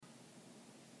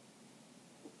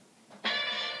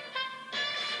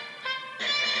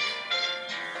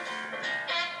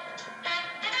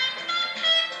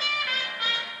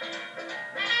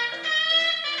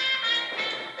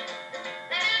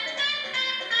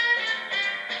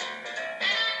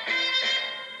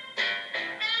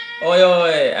Oi oi,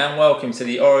 and welcome to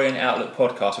the Orient Outlook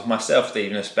podcast with myself,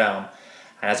 Stephen Nussbaum.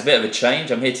 And as a bit of a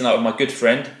change, I'm here tonight with my good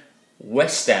friend,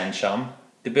 Stand Chum,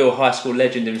 the Bill High School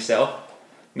legend himself,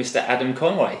 Mr. Adam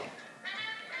Conway.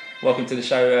 Welcome to the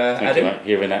show, Thank Adam. you, mate.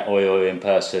 Hearing that oi in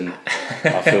person,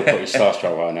 I feel pretty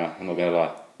starstruck right now, I'm not going to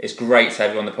lie. It's great to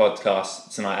have you on the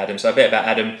podcast tonight, Adam. So a bit about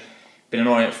Adam, been an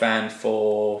Orient fan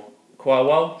for quite a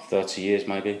while. 30 years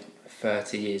maybe.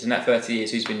 30 years. And that 30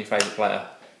 years, who's been your favourite player?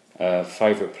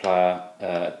 Favourite player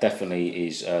definitely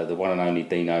is the one and only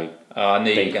Dino. I knew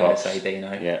you were going to Cox. say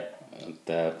Dino. Yeah, and,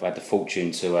 I've had the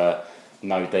fortune to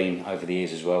know Dean over the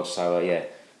years as well. So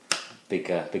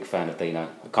big fan of Dino.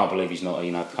 I can't believe he's not.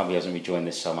 I can't believe he hasn't rejoined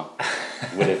this summer.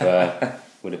 Would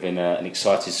have been an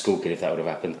excited school kid if that would have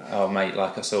happened. Oh mate,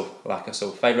 like us all.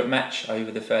 Favourite match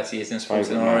over the 30 years in sports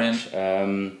in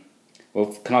Orient? Well,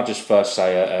 can I just first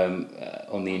say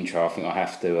on the intro, I think I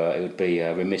have to, it would be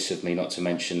remiss of me not to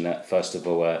mention that, first of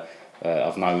all,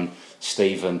 I've known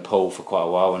Steve and Paul for quite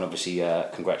a while, and obviously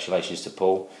congratulations to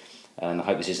Paul. And I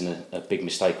hope this isn't a big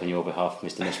mistake on your behalf,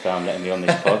 Mr. Nussbaum, letting me on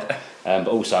this pod. But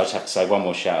also, I just have to say one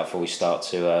more shout out before we start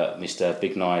to Mr.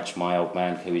 Big Nige, my old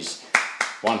man, who is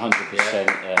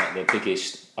 100% the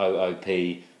biggest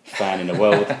OOP fan in the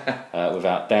world,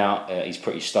 without doubt. He's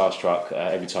pretty starstruck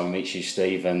every time he meets you,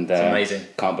 Steve, and it's amazing.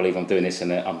 Can't believe I'm doing this,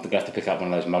 and I'm going to have to pick up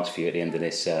one of those mugs for you at the end of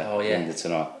this. At the end of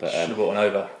tonight. But should have brought one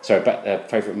over. Sorry,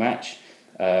 favourite match?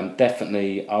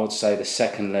 Definitely, I would say the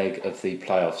second leg of the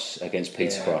playoffs against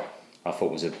Peterborough. I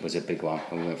thought was a big one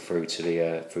when we went through to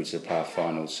the playoff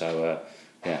final. So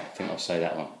I think I'll say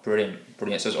that one. Brilliant.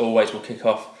 So as always, we'll kick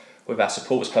off with our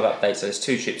supporters club update. So there's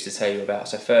two trips to tell you about.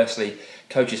 So firstly,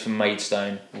 coaches from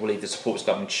Maidstone will leave the supporters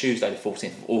club on Tuesday the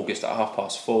 14th of August at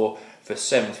 4:30 for a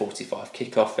 7:45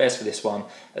 kick-off. Fares for this one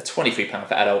are £23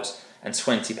 for adults and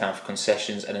 £20 for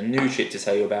concessions, and a new trip to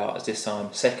tell you about is this time.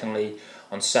 Secondly,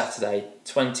 on Saturday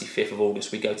 25th of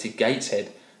August we go to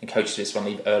Gateshead, and coaches for this one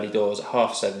leave early doors at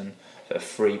 7:30 for a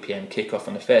 3pm kick-off,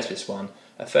 and the fares for this one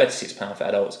are £36 for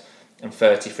adults and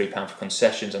 £33 for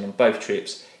concessions. And on both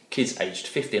trips, kids aged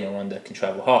 15 or under can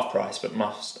travel half price but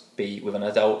must be with an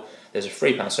adult. There's a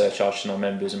 £3 surcharge to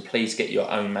non-members, and please get your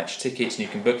own match tickets, and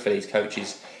you can book for these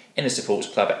coaches in the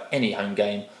supporters club at any home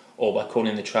game or by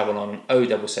calling the travel line on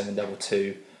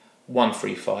 07722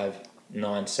 135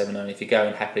 970 if you're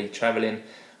going happily travelling,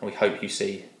 and we hope you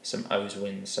see some O's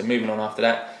wins. So moving on after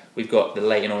that, we've got the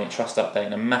Leyton Orient Trust update,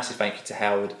 and a massive thank you to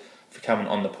Howard for coming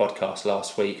on the podcast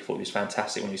last week. I thought it was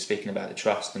fantastic when he was speaking about the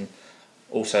Trust, and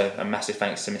also a massive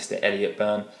thanks to Mr. Elliot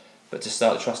Byrne. But to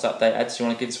start the Trust update, Ed, do you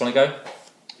want to give this one a go?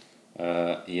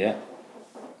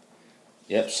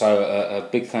 Yep, so a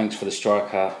big thanks for the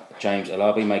striker James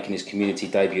Alabi making his community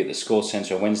debut at the Score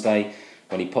Centre on Wednesday,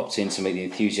 when he popped in to meet the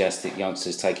enthusiastic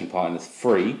youngsters taking part in the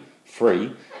free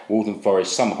Waltham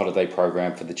Forest summer holiday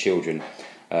programme for the children.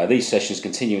 These sessions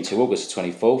continue until August the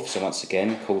 24th, so once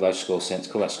again, call that Score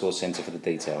Centre for the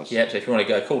details. Yep, so if you want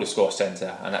to go, call the Score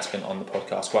Centre, and that's been on the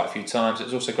podcast quite a few times. It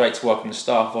was also great to welcome the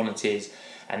staff, volunteers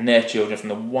and their children from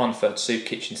the 1/3 Soup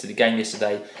Kitchen to the game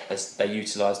yesterday, as they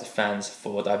utilised the fans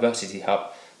for Diversity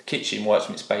Hub. The kitchen works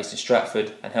from its base in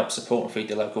Stratford and helps support and feed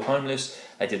the local homeless.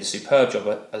 They did a superb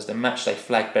job as the matchday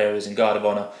flag bearers and guard of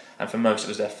honour, and for most it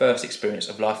was their first experience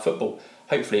of live football.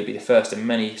 Hopefully it'll be the first of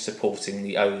many supporting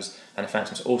the O's, and the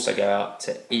fans must also go out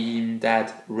to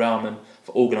Imdad Rahman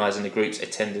for organising the group's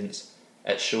attendance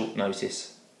at short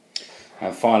notice.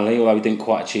 And finally, although we didn't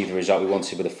quite achieve the result we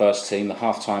wanted with the first team, the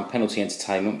half-time penalty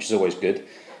entertainment, which is always good,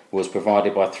 was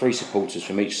provided by 3 supporters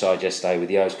from each side yesterday, with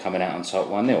the O's coming out on top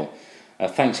 1-0.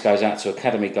 Thanks goes out to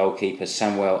academy goalkeeper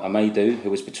Samuel Amadou,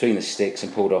 who was between the sticks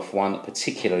and pulled off one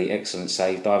particularly excellent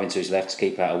save, diving to his left to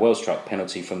keep out a well-struck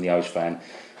penalty from the O's fan.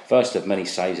 First of many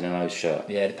saves in an O's shirt.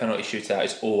 Yeah, the penalty shootout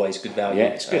is always good value. Yeah,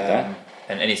 it's good that.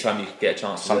 And any time you get a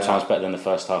chance to sometimes better than the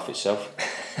first half itself.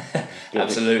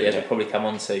 Absolutely, as we'll probably come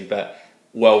on to, but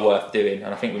well worth doing,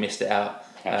 and I think we missed it out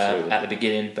at the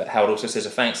beginning. But Howard also says a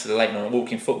thanks to the Leyton Orient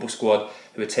Walking Football Squad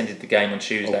who attended the game on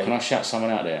Tuesday. Oh, can I shout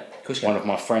someone out there? Of course you One can. of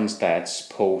my friend's dads,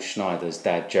 Paul Schneider's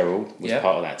dad, Gerald, was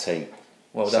part of that team.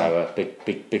 Well done. So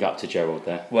big up to Gerald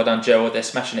there. Well done, Gerald. They're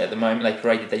smashing it at the moment. They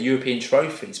paraded their European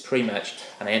trophies pre-match,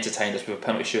 and they entertained us with a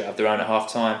penalty shootout of their own at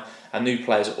half-time. And new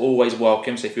players are always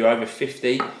welcome, so if you're over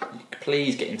 50,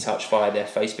 please get in touch via their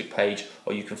Facebook page,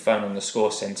 or you can phone on the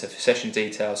Score Centre for session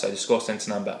details. So the Score Centre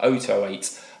number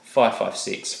 0208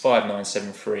 556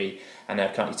 5973, and there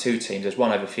are currently 2 teams. There's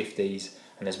one over 50s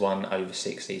and there's one over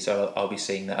 60s. So I'll be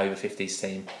seeing the over 50s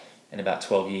team in about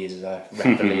 12 years as I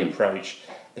rapidly approach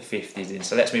the 50s in.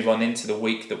 So let's move on into the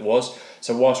week that was.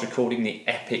 So whilst recording the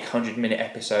epic 100-minute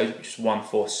episode, which was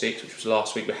 146, which was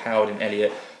last week with Howard and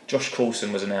Elliot, Josh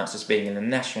Coulson was announced as being in the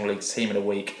National League Team of the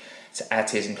Week to add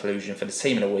to his inclusion for the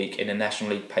Team of the Week in the National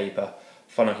League paper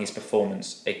following his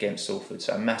performance against Salford.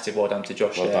 So a massive well done to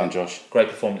Josh. Well done, Josh. Great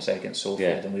performance there against Salford.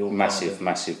 Yeah, and we all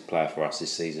massive player for us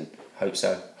this season. Hope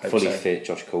so. Fully fit,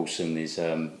 Josh Coulson is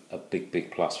a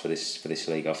big plus for this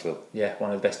league, I feel. Yeah,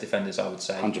 one of the best defenders, I would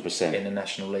say. 100%. In the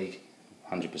National League.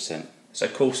 100%. So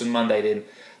Coulson Mondayed in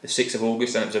the 6th of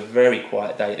August, and it was a very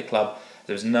quiet day at the club.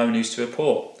 There was no news to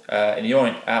report. In the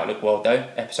Orient Outlook world, though,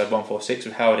 episode 146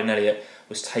 with Howard and Elliot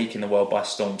was taking the world by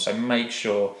storm. So make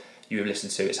sure you have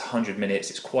listened to it. It's 100 minutes.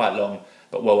 It's quite long,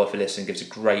 but well worth a listen. Gives a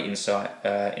great insight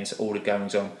into all the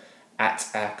goings on at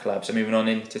our club. So moving on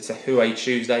into Tahué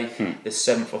Tuesday, the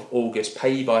 7th of August,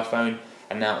 Pay by Phone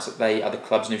announced that they are the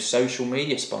club's new social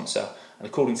media sponsor. And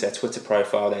according to their Twitter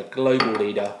profile, they're global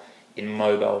leader in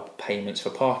mobile payments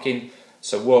for parking.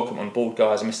 So welcome on board,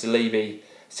 guys. And Mr. Levy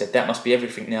said that must be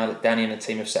everything now that Danny and the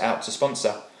team have set out to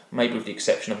sponsor, maybe with the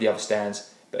exception of the other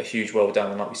stands, but a huge well done.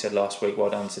 And like we said last week, well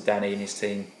done to Danny and his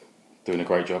team. Doing a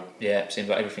great job. Yeah, it seems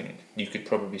like everything you could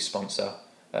probably sponsor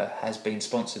has been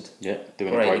sponsored. Yeah,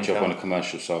 doing a great job on the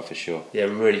commercial side for sure. Yeah,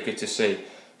 really good to see.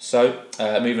 So,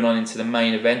 moving on into the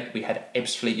main event, we had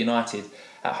Ebbsfleet United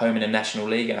at home in the National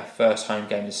League in our first home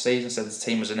game of the season. So the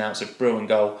team was announced of Brew and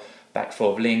goal, back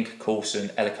four of Link, Coulson,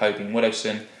 Elacobi and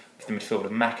Widdowson, with the midfield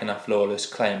of McAnuff, Flawless,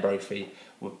 Clay and Brophy,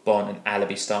 with Bond and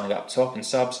Alabi starting up top, and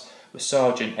subs with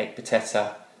Sargent,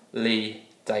 Ekpateta, Lee,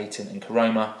 Dayton and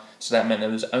Karoma. So that meant there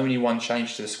was only one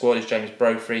change to the squad as James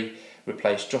Brophy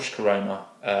replaced Josh Karoma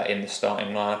in the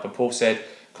starting lineup. And Paul said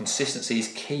consistency is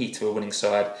key to a winning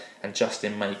side, and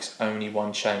Justin makes only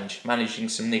one change, managing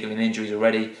some niggling injuries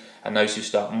already, and those who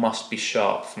start must be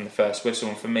sharp from the first whistle.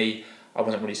 And for me, I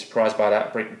wasn't really surprised by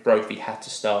that. Brophy had to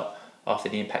start after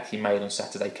the impact he made on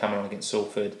Saturday coming on against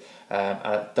Salford.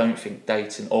 I don't think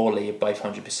Dayton or Lee are both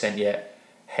 100% yet,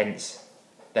 hence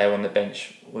they're on the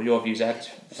bench. Well, your views, Ad?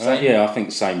 Yeah, I think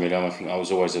the same really.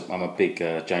 I'm a big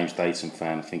James Dayton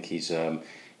fan. I think he's him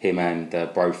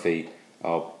and Brophy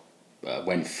are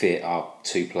when fit are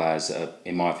two players that are,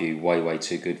 in my view, way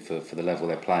too good for the level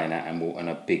they're playing at, and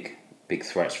are big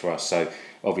threats for us. So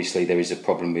obviously there is a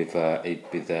problem with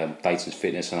Dayton's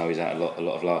fitness. I know he's out a lot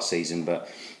of last season, but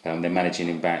they're managing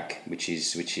him back, which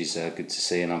is good to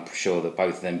see. And I'm sure that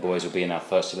both of them boys will be in our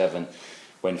first 11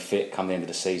 when fit come the end of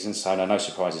the season. So no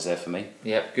surprises there for me.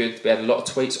 Yep, good. We had a lot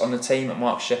of tweets on the team at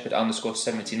Mark Shepherd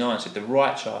 _79. So the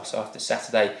right choice after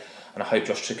Saturday, and I hope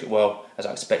Josh took it well, as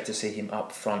I expect to see him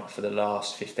up front for the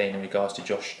last 15 in regards to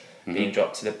Josh being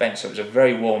dropped to the bench. So it was a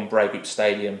very warm Bray Group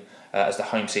Stadium as the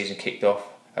home season kicked off,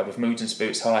 with moods and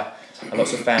spirits high, and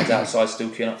lots of fans outside still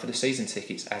queuing up for the season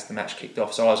tickets as the match kicked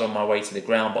off. So I was on my way to the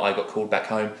ground, but I got called back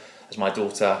home as my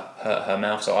daughter hurt her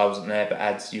mouth, so I wasn't there. But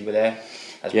Ads, you were there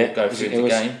as we go through the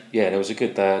game. Yeah, there was a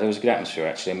good atmosphere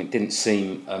actually. I mean, it didn't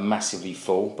seem massively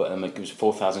full, but it was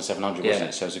 4,700, wasn't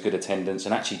it? So it was a good attendance.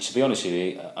 And actually, to be honest with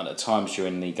you, at times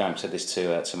during the game, I said this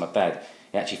to my dad,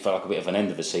 it actually felt like a bit of an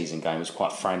end of a season game. It was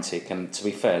quite frantic, and to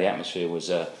be fair, the atmosphere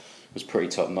was pretty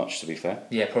top notch, to be fair.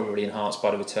 Yeah, probably enhanced by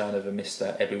the return of a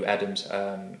Mr. Ebu Adams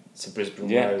to Brisbane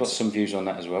Road. Yeah, got some views on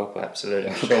that as well. But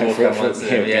absolutely, I'm sure we'll come on to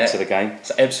them. To the game.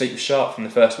 So Ebbsfleet was sharp from the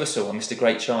first whistle and missed a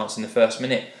great chance in the first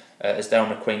minute as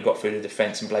Darren McQueen got through the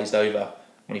defence and blazed over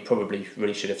when he probably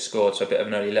really should have scored. So a bit of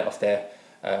an early let off there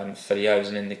for the O's,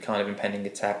 and in the kind of impending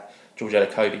attack, George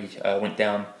Elacobi went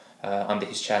down under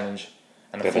his challenge,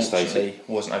 and unfortunately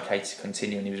wasn't okay to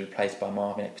continue, and he was replaced by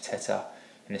Marvin Ekpateta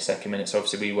in the second minute. So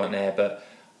obviously we weren't there, but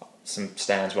some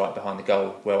stands right behind the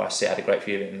goal where I sit had a great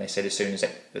view of it, and they said as soon as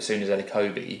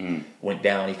Elacobi went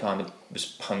down, he kind of was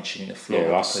punching the floor.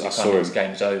 Yeah, I saw him. His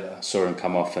game was over. I saw him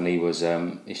come off, and he was.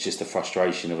 It's just the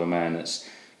frustration of a man that's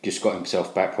just got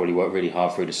himself back. Probably worked really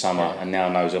hard through the summer, and now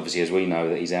knows, obviously, as we know,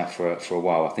 that he's out for a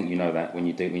while. I think you know that when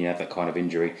you have that kind of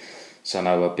injury. So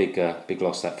no, a big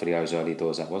loss that for the O's early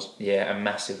doors, that was. Yeah, a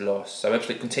massive loss. So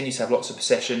Ebbsfleet continues to have lots of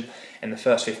possession in the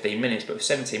first 15 minutes, but with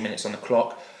 17 minutes on the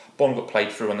clock, Bond got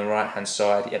played through on the right-hand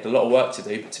side. He had a lot of work to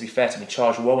do, but to be fair to him, he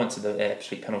charged well into the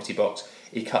Ebbsfleet penalty box.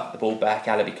 He cut the ball back,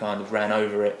 Alabi kind of ran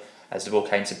over it as the ball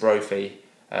came to Brophy,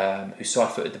 who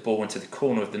side-footed the ball into the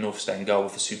corner of the North Stand goal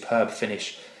with a superb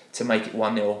finish to make it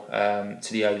 1-0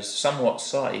 to the O's, somewhat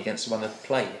slightly against the one that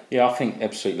played. Yeah, I think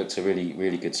Ebbsfleet looked a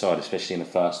really good side, especially in the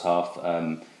first half.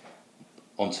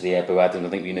 Onto the Ebu Adam, I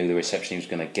think we knew the reception he was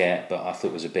going to get, but I thought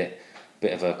it was a bit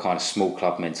of a kind of small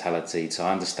club mentality. So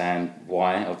I understand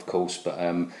why, of course, but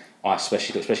I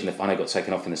especially in the final got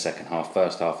taken off in the second half.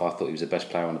 First half, I thought he was the best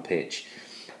player on the pitch.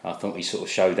 I thought he sort of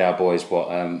showed our boys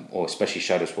or especially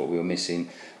showed us what we were missing.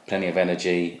 Plenty of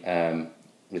energy.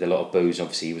 with a lot of boos.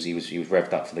 Obviously, he was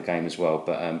revved up for the game as well.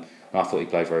 But I thought he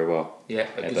played very well. Yeah,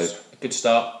 a good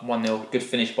start, 1-0, good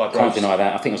finish by Bros. Can't deny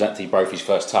that. I think it was actually Brophy's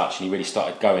first touch, and he really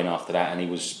started going after that, and he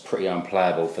was pretty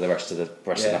unplayable for the rest of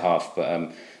the half.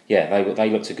 But they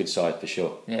looked a good side for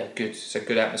sure. Yeah, good. So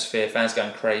good atmosphere, fans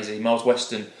going crazy. Miles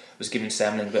Weston was giving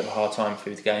Samling a bit of a hard time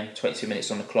through the game. 22 minutes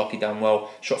on the clock, he done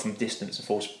well, shot from distance and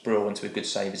forced Brill into a good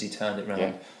save as he turned it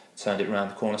round. Turned it around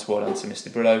the corner, well done to Mr.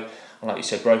 Brillo. And like you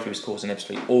said, Brophy was causing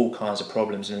Ebbsfleet all kinds of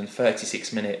problems. And in the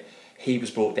 36th minute, he was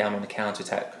brought down on the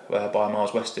counter-attack by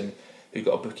Miles Weston, who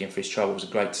got a booking for his trouble. It was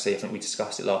great to see. I think we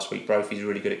discussed it last week. Brophy's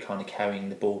really good at kind of carrying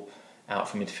the ball out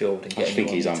from midfield and getting I think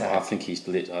he's,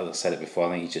 as I said it before, I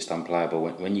think he's just unplayable.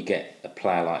 When you get a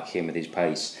player like him with his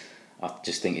pace, I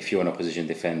just think if you're an opposition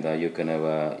defender, you're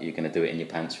gonna do it in your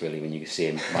pants really when you see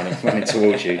him running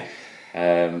towards you.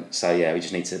 We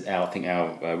just need to. I think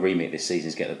our remit this season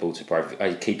is get the ball to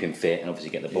Brophy, keep him fit, and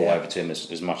obviously get the ball over to him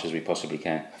as much as we possibly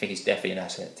can. I think he's definitely an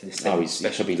asset to this team. He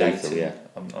should be lethal, yeah.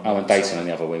 And Dayton on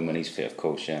the other wing when he's fit, of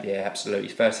course, yeah. Yeah, absolutely.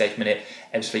 38th minute,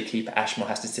 Ebbsfleet keeper Ashmore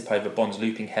has to tip over Bond's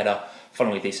looping header,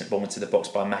 following a decent ball into the box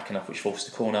by McAnuff, which forced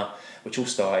the corner, which all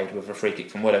started with a free kick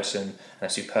from Willowson and a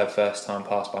superb first time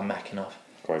pass by McAnuff.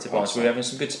 So we're having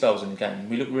some good spells in the game.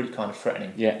 We look really kind of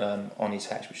threatening on his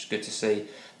hatch, which is good to see.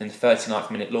 In the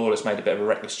 39th minute, Lawless made a bit of a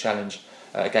reckless challenge,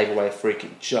 gave away a free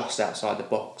kick just outside the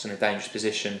box in a dangerous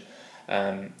position,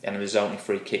 and the resulting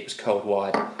free kick was curled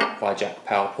wide by Jack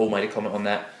Powell. Paul made a comment on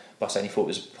that by saying he thought it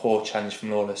was a poor challenge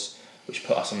from Lawless, which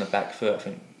put us on the back foot. I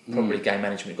think probably game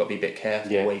management got to be a bit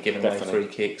careful where you're giving away free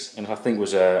kicks. And I think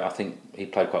he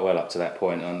played quite well up to that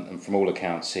point, and from all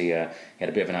accounts he had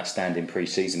a bit of an outstanding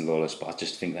pre-season, Lawless, but I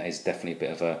just think that is definitely a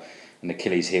bit of an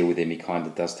Achilles heel with him. He kind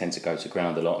of does tend to go to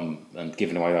ground a lot, and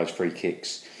giving away those free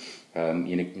kicks,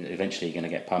 eventually you're going to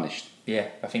get punished. Yeah,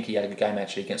 I think he had a good game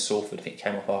actually against Salford. I think he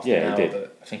came off after an hour,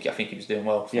 but I think he was doing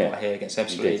well from what I hear against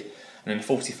Ebbsfleet. And in the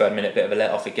 43rd minute, bit of a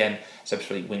let-off again. So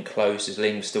Ebbsfleet went close as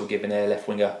Ling was still giving their left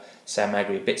winger, Sam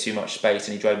Magri, a bit too much space,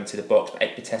 and he drove into the box. But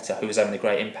Ekpiteta, who was having a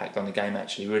great impact on the game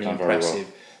actually, really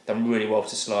impressive. Done really well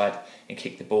to slide and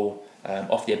kick the ball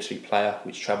off the Ebbsfleet player,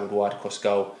 which travelled wide across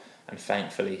goal and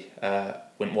thankfully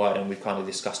went wide. And we've kind of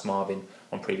discussed Marvin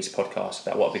on previous podcasts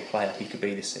about what a big player he could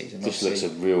be this season. Just looks a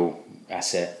real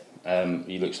asset.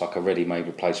 He looks like a ready-made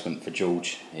replacement for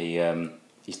George.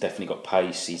 He's definitely got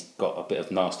pace. He's got a bit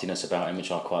of nastiness about him, which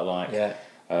I quite like. Yeah.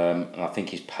 And I think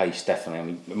his pace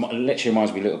definitely. It literally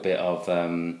reminds me a little bit of.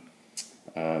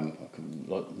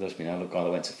 Lost me now. The guy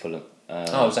that went to Fulham.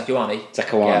 Zakuani.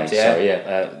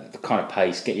 The kind of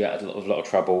pace, get you out of a lot of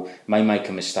trouble. May make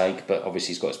a mistake, but obviously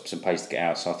he's got some pace to get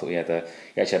out. So I thought he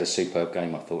actually had a superb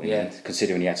game. I thought,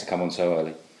 considering he had to come on so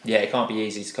early. Yeah, it can't be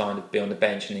easy to kind of be on the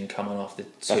bench and then come on after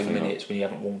 2 minutes when you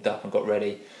haven't warmed up and got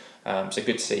ready. So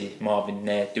good to see Marvin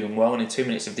there doing well. And in 2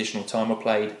 minutes of additional time were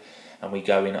played, and we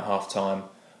go in at half time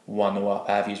 1-0 up.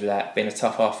 Our views with that being a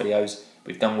tough half for the O's.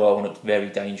 We've done well and looked very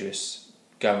dangerous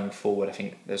going forward. I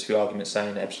think there's a few arguments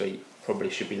saying that Ebbsfleet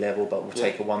probably should be level, but we'll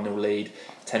take a 1-0 lead.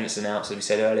 Attendance announced, as we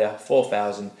said earlier,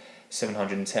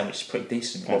 4,710, which is pretty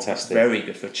decent. Fantastic. Very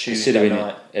good for Tuesday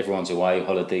night. Everyone's away,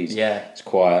 holidays. Yeah. It's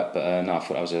quiet, but I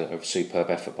thought that was a superb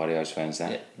effort by the O's fans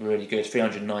there. Yeah, really good.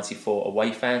 394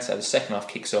 away fans. So the second half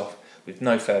kicks off with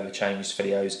no further changes for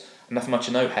the O's. Nothing much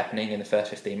of note happening in the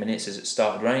first 15 minutes as it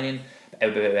started raining.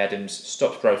 Ebbsfleet Adams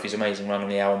stops Brophy's amazing run on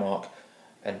the hour mark,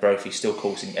 and Brophy still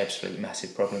causing Ebbsfleet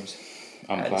massive problems.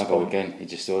 Unplayable again. He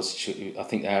just was. I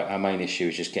think our main issue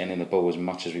is just getting in the ball as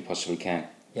much as we possibly can.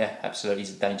 Yeah, absolutely.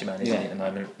 He's a danger man, isn't he, at the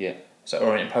moment? Yeah. So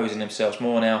Orient imposing themselves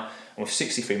more now, and with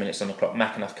 63 minutes on the clock,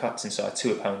 McAnuff cuts inside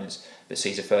two opponents, but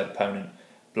sees a third opponent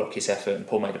block his effort, and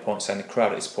Paul made a point saying the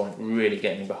crowd at this point really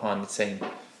getting behind the team.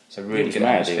 So really good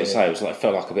atmosphere. It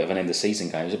felt like a bit of an end of season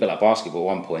game. It was a bit like basketball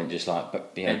at one point, just like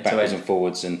backwards and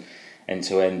forwards and end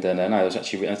to end. And no, it was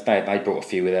actually they brought a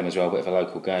few with them as well, a bit of a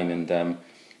local game, and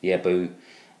the Ebu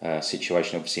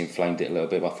situation obviously inflamed it a little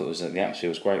bit. But I thought the atmosphere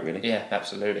was great, really. Yeah,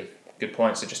 absolutely. Good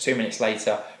point. So just 2 minutes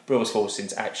later, Brill was forced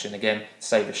into action again to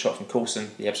save a shot from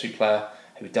Coulson, the Ebbsfleet player,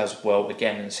 who does well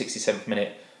again in the 67th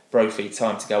minute. Brophy,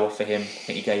 time to go off for him. I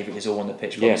think he gave it his all on the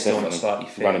pitch, but still not slightly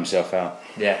fit. Run himself out.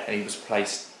 Yeah, and he was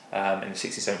replaced in the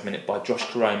 67th minute by Josh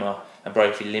Karoma, and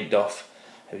Brophy limped off,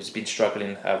 who's been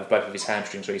struggling with both of his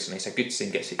hamstrings recently. So good to see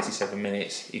him get 67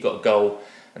 minutes. He got a goal,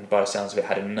 and by the sounds of it,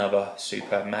 had another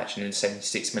superb match. And in the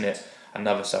 76th minute,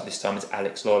 another sub. This time it's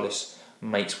Alex Lawless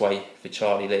makes way for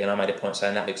Charlie Lee, and I made a point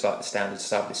saying that looks like the standard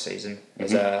sub this season.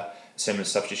 As a similar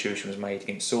substitution was made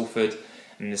against Salford,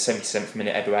 and in the 77th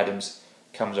minute, Ebu Adams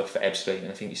comes off for Ebbsfleet, and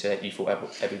I think you thought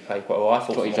Ebu played quite well. I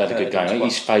thought he had a good game.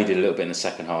 He's faded a little bit in the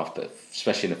second half, but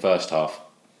especially in the first half.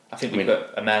 I think we put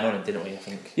a man on him, didn't we? I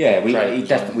think. Yeah, we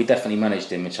definitely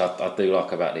managed him, which I do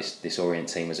like about this Orient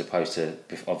team as opposed to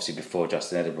obviously before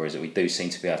Justin Edinburgh, is that we do seem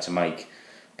to be able to make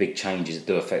big changes that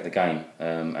do affect the game,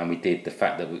 and we did. The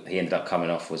fact that he ended up coming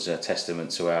off was a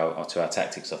testament to our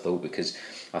tactics, I thought, because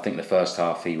I think the first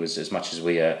half he was, as much as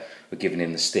we were giving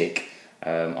him the stick,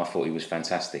 I thought he was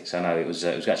fantastic. So no, it was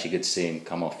actually good to see him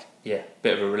come off. Yeah,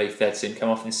 bit of a relief there to see him come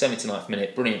off in the 79th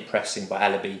minute. Brilliant pressing by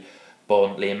Alabi,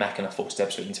 Bon, Liam McInnes forced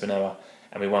Ebbsfleet into an error,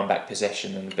 and we won back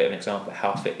possession, and a bit of an example of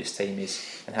how fit this team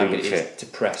is and how good it is to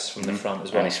press from the front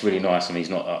as well. And it's really nice. I mean, he's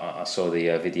not. I saw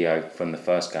the video from the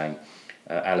first game.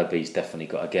 Alabi's definitely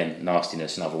got, again,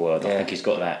 nastiness, another word. I think he's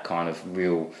got that kind of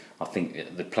real. I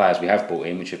think the players we have brought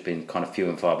in, which have been kind of few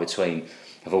and far between,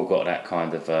 have all got that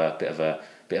kind of bit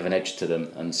of an edge to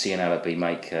them. And seeing Alabi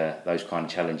make those kind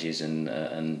of challenges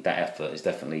and that effort is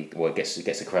definitely, well, it gets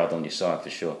the crowd on your side for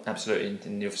sure. Absolutely,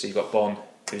 and obviously you've got Bon,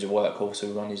 who's a workhorse who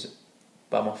will run his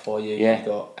bum off for you. Yeah, you've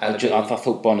got Alabi. I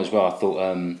thought Bon as well. I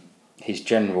thought his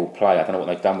general play, I don't know what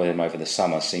they've done with him over the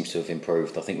summer, seems to have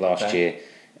improved. I think last year.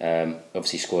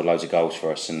 Obviously scored loads of goals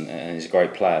for us and he's a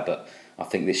great player, but I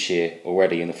think this year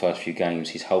already in the first few games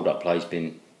his hold-up play's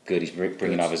been good. He's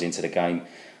bringing others into the game,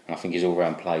 and I think his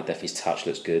all-round play, his touch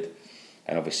looks good,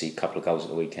 and obviously a couple of goals at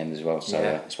the weekend as well, so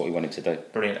that's what we wanted to do.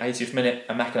 Brilliant. 80th minute,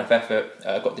 a McInnes effort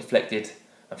got deflected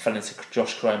and fell into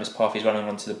Josh Cromer's path. He's running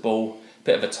onto the ball,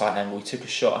 bit of a tight angle, he took a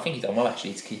shot. I think he done well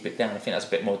actually to keep it down. I think that's a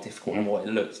bit more difficult than what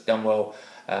it looked. Done well,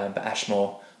 but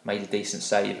Ashmore made a decent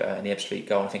save in the Ebbsfleet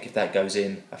goal. I think if that goes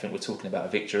in, I think we're talking about a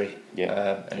victory,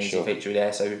 an easy victory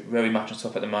there. So very much on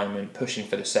top at the moment, pushing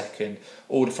for the second.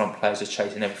 All the front players are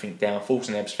chasing everything down,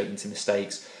 forcing Ebbsfleet into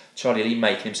mistakes. Charlie Lee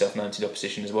making himself known to the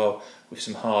opposition as well with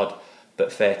some hard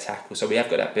but fair tackles. So we have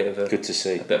got that bit of a good to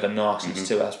see, a bit of a nastiness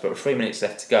to us. But with 3 minutes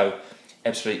left to go,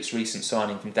 Ebbsfleet's recent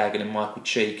signing from Dagan and Michael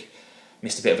Cheek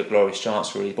missed a bit of a glorious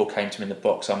chance. Really, the ball came to him in the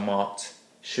box unmarked.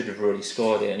 Should have really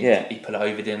scored it, and he put it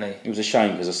over, didn't he? It was a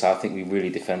shame because I think we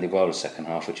really defended well the second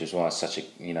half, which is why it's such a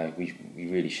we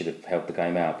really should have held the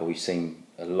game out. But we seemed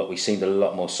a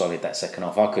lot more solid that second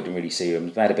half. I couldn't really see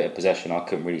him. They had a bit of possession. I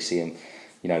couldn't really see him,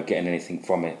 getting anything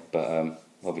from it. But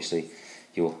obviously,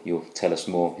 you'll tell us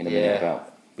more in a minute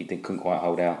about we couldn't quite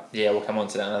hold out. Yeah, we'll come on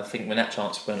to that. And I think when that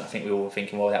chance went, I think we all were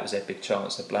thinking, well, that was their big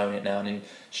chance. They're blowing it now, and then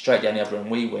straight down the other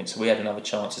end we went. So we had another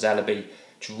chance as Alabi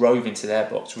drove into their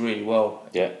box really well.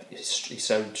 Yeah, he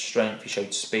showed strength, he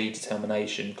showed speed,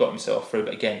 determination, got himself through,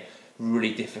 but again,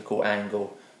 really difficult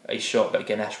angle. He shot, but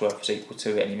again, Ashworth was equal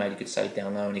to it, and he made a good save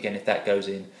down low. And again, if that goes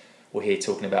in, we're here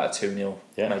talking about a 2-0,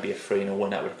 maybe a 3-0 one.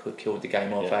 That would have killed the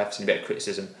game off. I have seen a bit of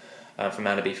criticism from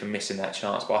Alabi for missing that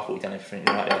chance, but I thought he'd done everything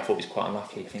right there. I thought he was quite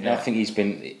unlucky. I think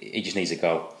he just needs a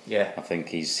goal. Yeah, I think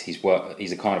he's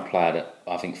the kind of player that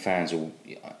I think fans will.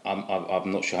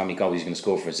 I'm not sure how many goals he's going to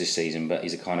score for us this season, but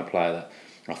he's the kind of player that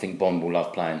I think Bond will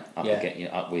love playing up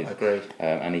with. I agree.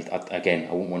 And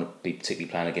I wouldn't want to be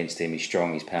particularly playing against him. He's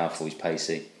strong, he's powerful, he's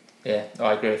pacey. Yeah,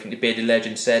 I agree. I think the bearded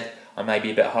legend said, I may be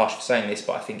a bit harsh for saying this,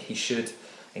 but I think he should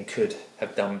and could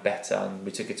have done better. And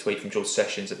we took a tweet from George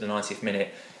Sessions at the 90th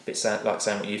minute, a bit like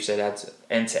saying what you've said, adds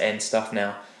end-to-end stuff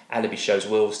now. Alabi shows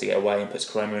wills to get away and puts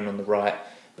Cromer in on the right,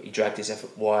 but he dragged his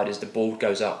effort wide as the ball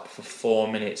goes up for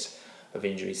 4 minutes of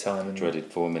injury time. And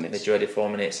dreaded 4 minutes. They dreaded 4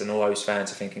 minutes, and all those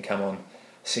fans are thinking, come on,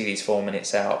 see these 4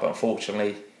 minutes out. But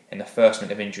unfortunately, in the first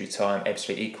minute of injury time,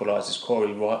 Ebbsfleet equalises.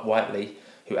 Corey Whiteley,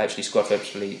 who actually scored for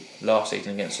Ebbsfleet last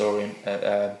season against Orient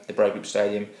at the Bro Group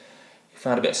Stadium,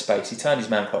 found a bit of space. He turned his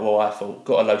man quite well, I thought,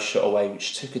 got a low shot away,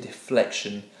 which took a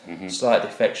deflection, slight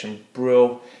deflection.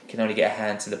 Brill can only get a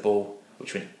hand to the ball,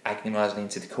 which went agonisingly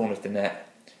into the corner of the net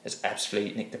as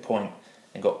Ebbsfleet nicked the point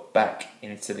and got back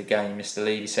into the game. Mr.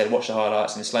 Levy said, watch the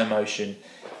highlights in slow motion.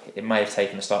 It may have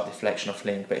taken a slight deflection off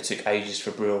Link, but it took ages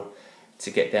for Brill to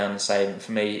get down and save. And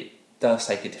for me, it does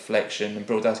take a deflection, and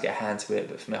Brill does get a hand to it,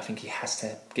 but for me, I think he has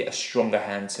to get a stronger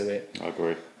hand to it. I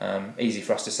agree. Easy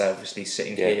for us to say, obviously,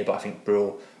 sitting here, but I think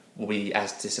Brill will be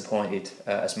as disappointed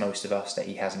as most of us that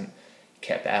he hasn't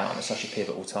kept it out at such a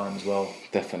pivotal time as well.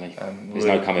 Definitely. There's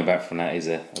no coming back from that, is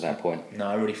there, at that point? No,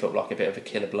 I really felt like a bit of a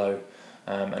killer blow.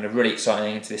 And a really exciting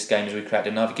ending to this game as we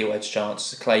created another gilt-edged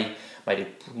chance. Clay made a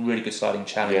really good sliding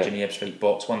challenge in the Ebbsfleet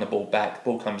box, won the ball back.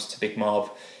 The ball comes to Big Marv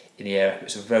in the air. It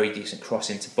was a very decent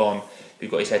cross into Bon, who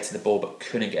got his head to the ball but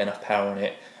couldn't get enough power on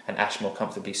it, and Ashmore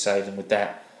comfortably saved. And with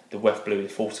that, the ref blew the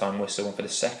full-time whistle, and for the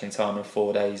second time in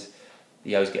 4 days,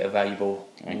 the O's get a valuable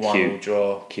 1-1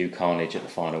 draw. Cue carnage at the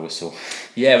final whistle.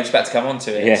 Yeah, we're just about to come on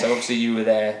to it. So obviously you were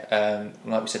there.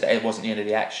 Like we said, it wasn't the end of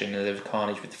the action. There was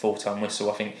carnage with the full-time whistle.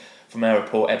 I think from our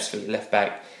report, Ebbsfleet left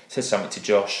back said something to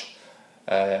Josh,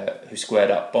 who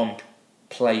squared up. Bon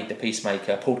played the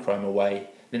peacemaker, pulled Chrome away,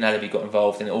 then Alavi got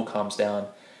involved, and it all calms down,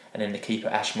 and then the keeper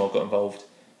Ashmore got involved,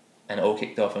 and it all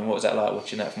kicked off. And what was that like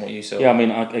watching that from what you saw? Yeah, I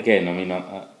mean,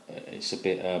 it's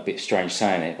a bit strange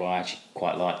saying it, but I actually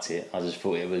quite liked it. I just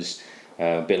thought it was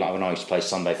a bit like when I used to play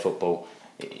Sunday football.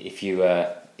 If you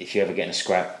ever get in a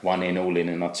scrap, 1 in, all in,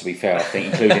 and to be fair, I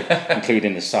think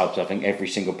including the subs, I think every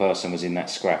single person was in that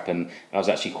scrap, and I was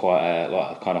actually quite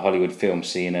like a kind of Hollywood film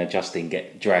seeing Justin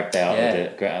get dragged out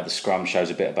of the scrum. Shows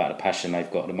a bit about the passion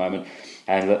they've got at the moment,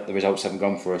 and look, the results haven't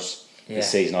gone for us this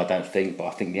season, I don't think, but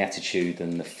I think the attitude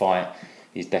and the fight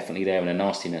is definitely there, and the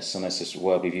nastiness, and that's just a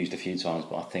word we've used a few times,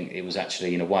 but I think it was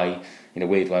actually in a weird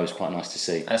way, it was quite nice to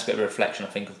see. And that's a bit of a reflection, I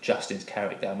think, of Justin's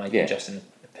character, making Justin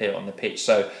appear on the pitch.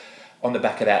 So on the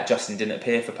back of that, Justin didn't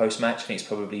appear for post-match. I think it's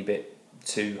probably a bit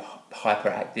too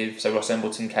hyperactive. So Ross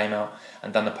Embleton came out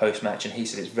and done the post-match, and he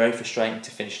said it's very frustrating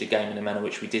to finish the game in the manner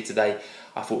which we did today.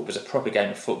 I thought it was a proper game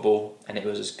of football, and it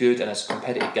was as good and as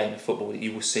competitive game of football that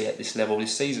you will see at this level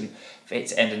this season. For it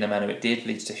to end in the manner it did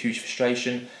leads to huge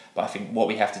frustration, but I think what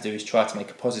we have to do is try to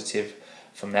make a positive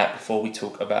from that before we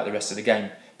talk about the rest of the game.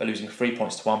 By losing 3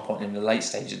 points to 1 point in the late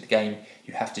stage of the game,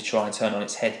 you have to try and turn on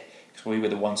its head, because we were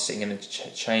the ones sitting in the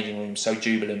changing room so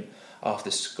jubilant after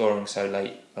scoring so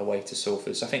late away to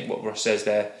Salford. So I think what Ross says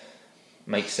there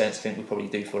makes sense. I think we probably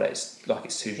do feel that it's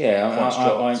too points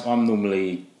dropped. I'm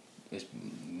normally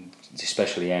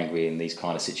especially angry in these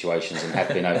kind of situations and have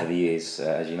been over the years,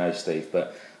 as you know, Steve.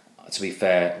 But to be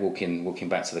fair, walking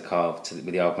back to the car with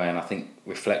the old man, I think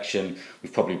reflection,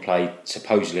 we've probably played,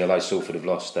 supposedly, although Salford have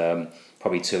lost,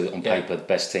 probably two on paper the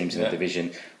best teams in the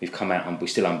division. We've come out and we're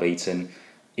still unbeaten.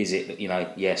 Is it,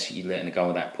 yes, you're letting it go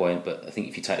at that point, but I think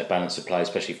if you take the balance of play,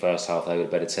 especially first half, they were a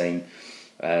better team.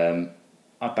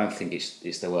 I don't think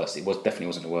it's the worst. It definitely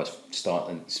wasn't the worst start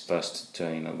in its worst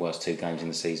 2 games in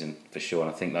the season for sure.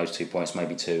 And I think those 2 points may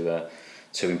be two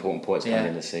important points coming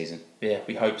in this season. Yeah,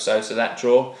 we hope so. So that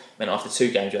draw meant after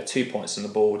 2 games we had 2 points on the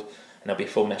board, and there'll be a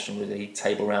full National League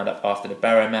table roundup after the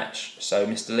Barrow match. So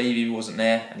Mr. Levy wasn't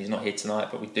there, and he's not here tonight,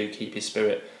 but we do keep his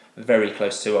spirit very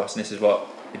close to us. And this is what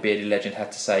the bearded legend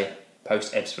had to say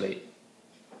post Ebbsfleet.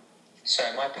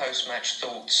 So my post-match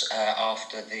thoughts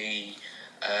after the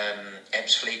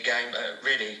Ebbsfleet game,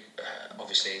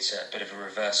 obviously it's a bit of a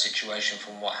reverse situation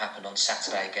from what happened on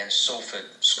Saturday against Salford.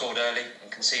 Scored early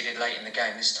and conceded late in the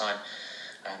game. This time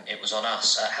it was on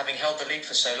us. Having held the lead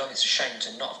for so long, it's a shame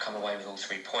to not have come away with all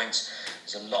 3 points.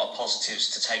 There's a lot of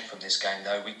positives to take from this game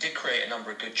though. We did create a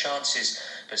number of good chances,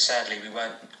 but sadly we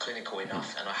weren't clinical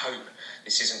enough, and I hope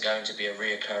this isn't going to be a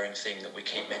reoccurring thing that we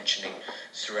keep mentioning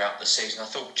throughout the season. I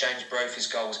thought James Brophy's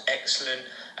goal was excellent,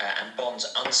 and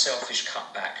Bond's unselfish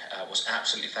cutback was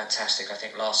absolutely fantastic. I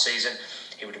think last season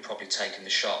he would have probably taken the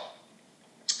shot.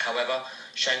 However,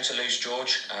 shame to lose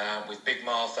George. With Big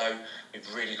Marv though,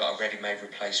 we've really got a ready-made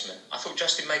replacement. I thought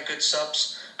Justin made good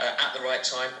subs at the right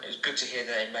time. It was good to hear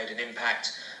that they made an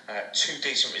impact. 2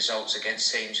 decent results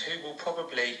against teams who will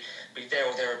probably be there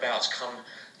or thereabouts come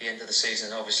the end of the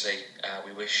season. Obviously,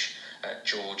 we wish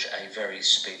George a very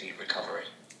speedy recovery.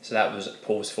 So that was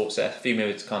Paul's thoughts there. A few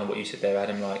minutes kind of what you said there,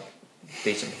 Adam, like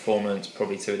decent performance,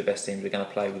 probably 2 of the best teams we're going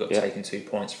to play. We've got taken 2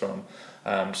 points from.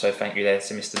 So thank you there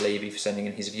to Mr. Levy for sending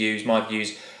in his views. My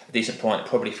views, a decent point, it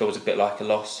probably feels a bit like a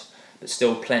loss, but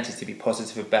still plenty to be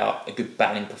positive about. A good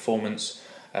battling performance.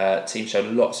 Team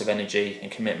showed lots of energy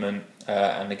and commitment,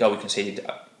 and the goal we conceded,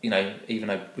 even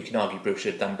though we can argue Brill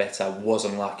should have done better, was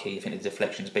unlucky. I think the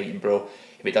deflection's beaten Brill.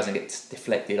 If it doesn't get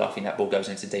deflected, I think that ball goes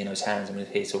into Dino's hands, and we're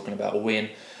here talking about a win.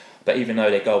 But even though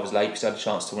their goal was late, we still had a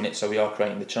chance to win it, so we are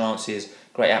creating the chances.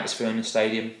 Great atmosphere in the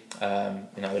stadium.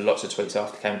 Lots of tweets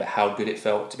after came about how good it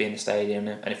felt to be in the stadium,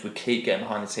 and if we keep getting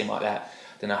behind the team like that,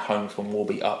 then our home form will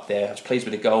be up there. I was pleased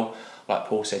with the goal. Like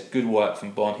Paul said, good work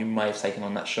from Bond, who may have taken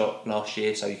on that shot last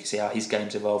year, so you can see how his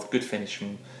game's evolved. Good finish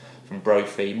from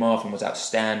Brophy. Marvin was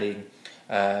outstanding.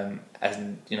 I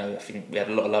think we had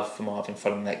a lot of love for Marvin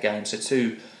following that game. So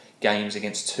 2 games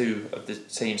against 2 of the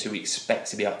teams who we expect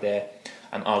to be up there,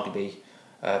 and arguably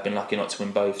been lucky not to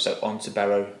win both. So on to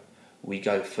Barrow we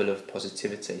go, full of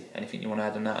positivity. Anything you want to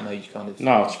add on that? I know you kind of...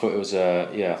 No, I just thought it was,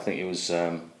 I think it was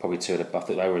probably 2 of the... I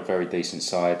thought they were a very decent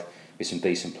side with some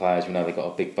decent players. We know they've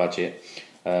got a big budget.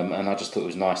 And I just thought it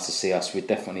was nice to see us. We're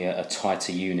definitely a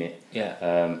tighter unit.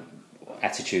 Yeah.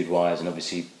 Attitude-wise and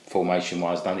obviously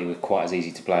formation-wise. I don't think we're quite as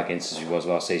easy to play against as we was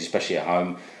last season, especially at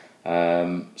home.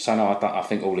 I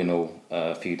think all in all,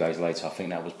 a few days later, I think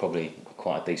that was probably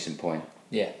quite a decent point.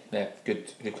 Yeah,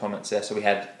 good comments there. So we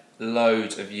had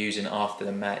loads of views in after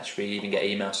the match. We even get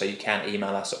emails, so you can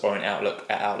email us at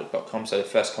orientoutlook@outlook.com. So the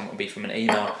first comment will be from an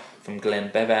email from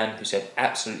Glenn Bevan, who said,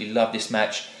 absolutely love this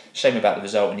match. Shame about the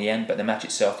result in the end, but the match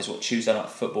itself is what Tuesday night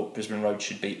football at Brisbane Road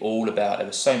should be all about. There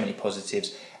were so many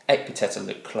positives. Ekpiteta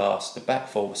looked class, the back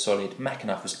four was solid,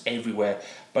 McAnuff was everywhere,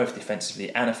 both defensively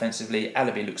and offensively.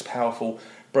 Alabi looks powerful,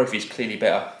 Brophy is clearly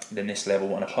better than this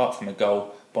level, and apart from a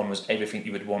goal, Bond was everything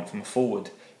you would want from a forward.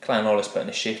 Clay and Lawless put in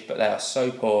a shift, but they are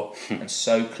so poor and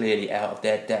so clearly out of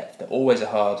their depth. They're always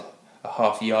a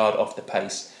half yard off the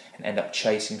pace and end up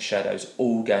chasing shadows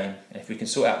all game. And if we can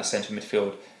sort out the centre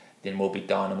midfield, then we'll be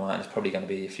dynamite. And there's probably going to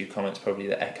be a few comments probably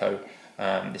that echo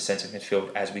the centre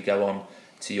midfield as we go on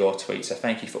to your tweets. So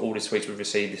thank you for all the tweets we've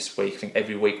received this week. I think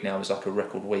every week now is like a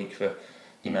record week for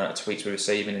the amount of tweets we're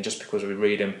receiving, and just because we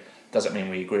read them doesn't mean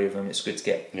we agree with them. It's good to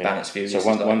get balanced views. So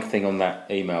one thing on that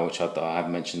email which I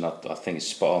haven't mentioned, I think is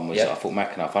spot on, was I thought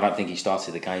McAnuff, I don't think he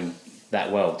started the game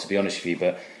that well, to be honest with you,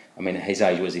 but I mean, his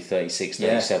age, was he 36,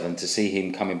 37, to see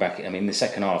him coming back, I mean, in the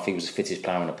second half he was the fittest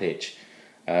player on the pitch,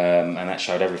 and that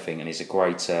showed everything, and he's a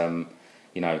great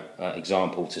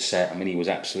example to set. I mean, he was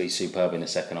absolutely superb in the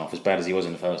second half. As bad as he was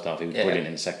in the first half, he was brilliant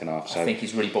in the second half. So I think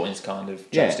he's really bought into kind of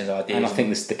Justin's ideas. And I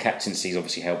think the captaincy's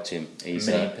obviously helped him. He's,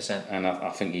 %. And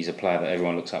I think he's a player that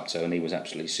everyone looks up to, and he was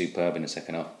absolutely superb in the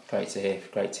second half. Great to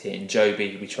hear. And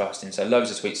Joby, we trust in. So loads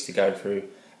of tweets to go through.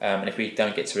 And if we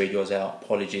don't get to read yours out,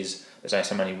 apologies. There's only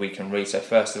so many we can read. So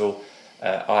first of all,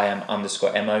 I am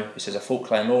 _MO, who says, I thought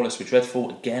Clay and Lawless were dreadful.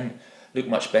 Again, looked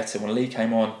much better when Lee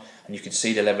came on, and you could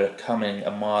see the level coming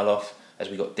a mile off as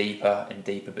we got deeper and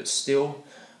deeper, but still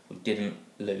we didn't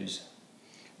lose.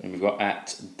 And we've got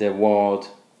at Deward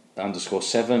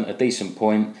 _7, a decent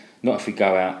point. Not if we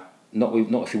go out, not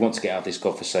if we want to get out of this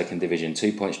godforsaken division.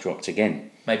 2 points dropped again.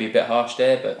 Maybe a bit harsh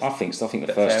there, but I think so. I think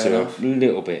the first two are a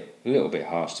little bit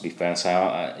harsh, to be fair.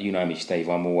 So you know me, Steve.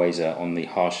 I'm always on the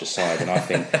harsher side, and I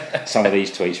think some of these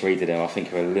tweets, reading them, I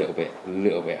think are a little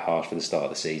bit harsh for the start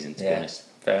of the season. To be honest.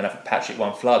 Fair enough. Patrick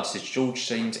One Flood says George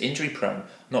seems injury prone.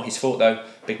 Not his fault though.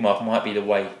 Big Mark might be the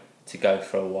way to go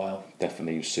for a while.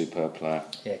 Definitely a superb player.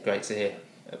 Yeah, great to hear.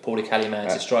 Paulie Callyman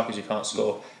says strikers who can't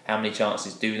score, how many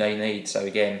chances do they need? So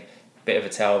again, bit of a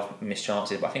tale of missed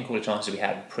chances, but I think all the chances we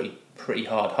had were pretty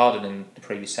harder than the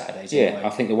previous Saturdays. Yeah, anyway. I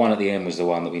think the one at the end was the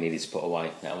one that we needed to put away.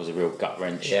 That was a real gut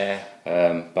wrench. Yeah.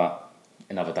 But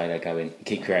another day they go in and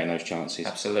keep creating those chances.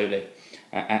 Absolutely.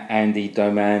 Andy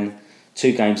Doman,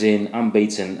 2 games in,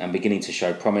 unbeaten and beginning to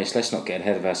show promise. Let's not get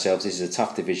ahead of ourselves. This is a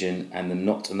tough division and the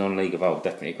not a non-league of old.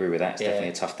 Definitely agree with that. It's definitely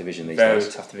a tough division these days.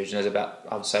 Very tough division.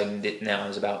 I would say now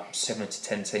there's about 7 to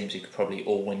 10 teams who could probably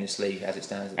all win this league as it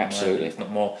stands at the moment, if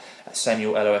not more.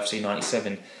 Samuel LOFC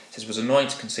 97 says, it was annoying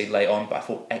to concede late on, but I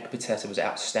thought Ekpiteta was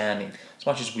outstanding. As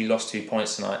much as we lost 2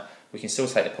 points tonight, we can still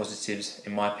take the positives,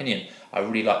 in my opinion. I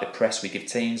really like the press we give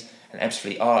teams, and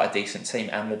Ebbsfleet are a decent team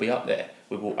and will be up there.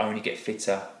 We will only get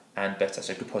fitter and better.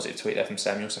 So good positive tweet there from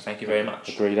Samuel, so thank you very much.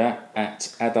 Agree that.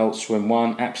 At Adult Swim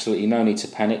 1, absolutely no need to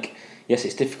panic. Yes,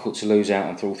 it's difficult to lose out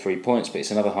on all 3 points, but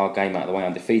it's another hard game out of the way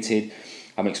undefeated.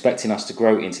 I'm expecting us to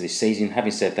grow into this season.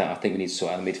 Having said that, I think we need to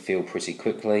sort out the midfield pretty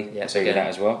quickly. Yes, agree with that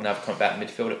as well. Another comment about the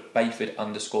midfield at Bayford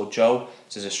 _Joel.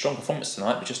 Says a strong performance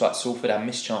tonight, but just like Salford, our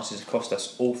missed chances have cost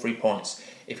us all 3 points.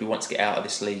 If we want to get out of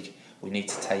this league, we need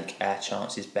to take our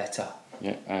chances better.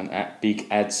 Yeah, and at Big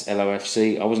Ads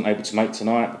LOFC, I wasn't able to make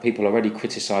tonight, but people are already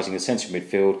criticising the centre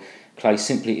midfield. Clay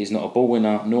simply is not a ball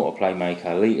winner, nor a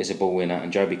playmaker. Lee is a ball winner,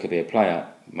 and Joby could be a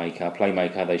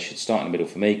playmaker. They should start in the middle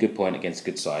for me. Good point against a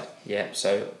good side. Yeah,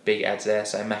 so big ads there.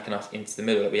 So McAnuff into the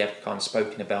middle that we have kind of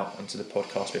spoken about onto the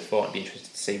podcast before. I'd be interested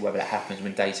to see whether that happens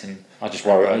when Dayton. I just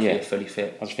worry. Are fully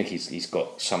fit. I just think he's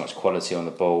got so much quality on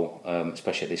the ball,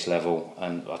 especially at this level,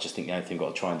 and I just think the only thing we've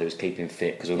got to try and do is keep him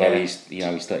fit, because although he's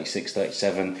 36,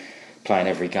 37. Playing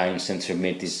every game centre and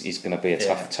mid is going to be a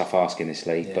tough ask in this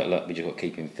league. But look, we just got to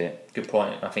keep him fit. Good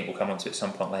point. I think we'll come on to it at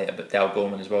some point later. But Dale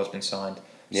Gorman as well has been signed.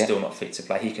 Still not fit to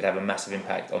play. He could have a massive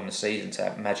impact on the season. To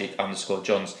have Magic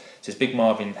 _Johns says Big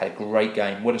Marvin had a great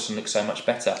game. Woodison looks so much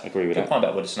better. Agree with that. Good point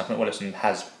about Woodison. I think Woodison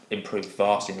has improved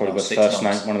vastly in the last 6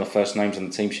 months. One of the first names on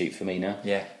the team sheet for me now.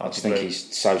 Yeah, I just think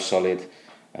he's so solid.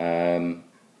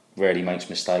 Rarely makes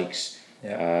mistakes.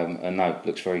 And no,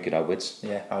 looks very good outwards.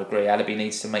 Yeah, I agree. Alabi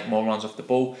needs to make more runs off the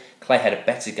ball. Clay had a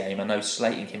better game. I know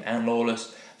Slayton, him and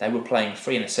Lawless, they were playing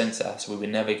 3 in the centre, so we were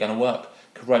never going to work.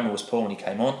 Karoma was poor when he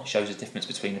came on. Shows the difference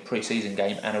between the pre-season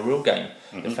game and a real game.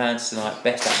 Mm-hmm. The fans tonight,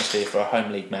 best atmosphere for a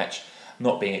home league match,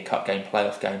 not being a cup game,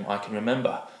 playoff game I can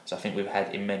remember. So I think we've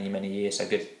had in many, many years. So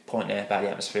good point there about the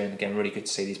atmosphere, and again, really good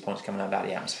to see these points coming out about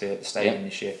the atmosphere at the stadium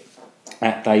this year.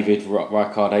 At David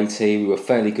Ricard 80, we were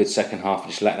fairly good second half,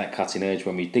 just lacked that cutting edge.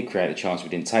 When we did create a chance, we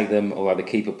didn't take them, although the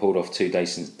keeper pulled off 2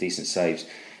 decent saves.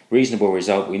 Reasonable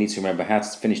result. We need to remember how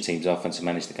to finish teams off and to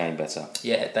manage the game better.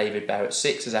 Yeah, David Barrett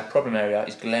 6 as our problem area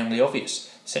is glaringly obvious.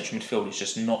 Central midfield is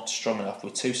just not strong enough.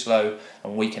 We're too slow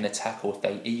and weak in the tackle if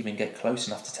they even get close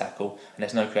enough to tackle, and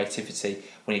there's no creativity.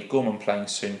 We need Gorman playing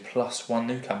soon plus one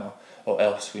newcomer, or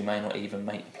else we may not even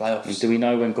make the playoffs. And do we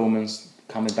know when Gorman's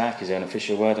coming back? Is there an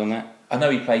official word on that? I know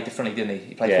he played differently, didn't he?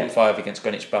 He played 45 against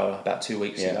Greenwich Borough about 2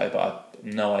 weeks ago, but I've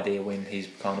no idea when he's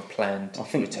kind of planned I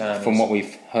think return. From what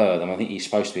we've heard, I think he's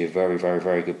supposed to be a very, very,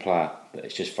 very good player, but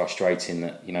it's just frustrating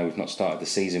that we've not started the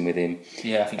season with him.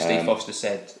 Yeah, I think Steve Foster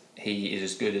said he is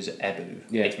as good as Ebu,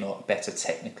 if not better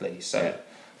technically. So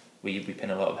we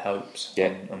pin a lot of hopes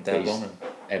on Dale Gorman.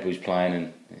 Ebu's playing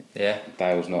and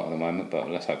Dale's not at the moment, but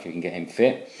let's hope we can get him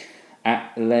fit.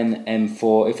 At Len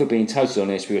M4, if we're being totally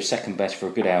honest, we were second best for a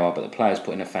good hour, but the players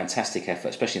put in a fantastic effort,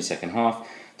 especially in the second half.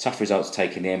 Tough results to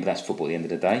take in the end, but that's football at the end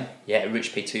of the day. Yeah,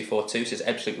 Rich P242 says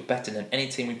Ebbsfleet were better than any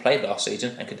team we played last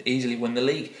season and could easily win the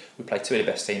league. We played two of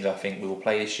the best teams I think we will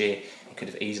play this year and could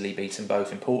have easily beaten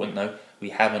both. Important though, we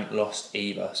haven't lost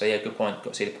either. So good point,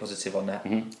 got to see the positive on that.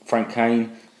 Frank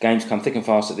Kane, games come thick and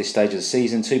fast at this stage of the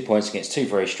season. 2 points against two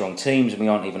very strong teams and we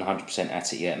aren't even 100%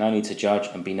 at it yet. No need to judge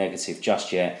and be negative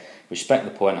just yet. Respect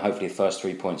the point and hopefully the first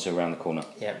 3 points are around the corner.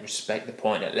 Yeah, respect the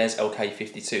point. Les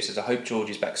LK52 says, I hope George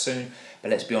is back soon,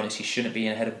 but let's be honest, he shouldn't be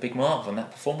ahead of Big Marv on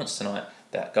that performance tonight.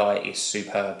 That guy is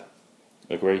superb.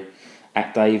 Agree.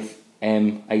 At Dave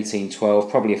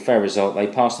M1812, probably a fair result. They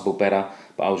passed the ball better,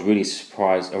 but I was really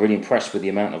surprised, really impressed with the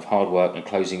amount of hard work and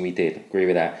closing we did. Agree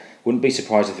with that. Wouldn't be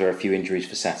surprised if there are a few injuries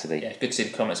for Saturday. Yeah, good to see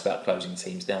the comments about closing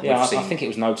teams down. Yeah, I think it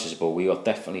was noticeable. We are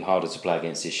definitely harder to play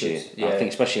against this year. Yeah. I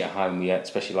think especially at home,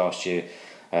 especially last year,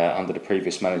 under the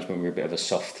previous management, we were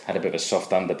had a bit of a soft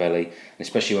underbelly, and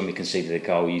especially when we conceded a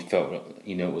goal, you felt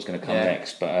you knew it was going to come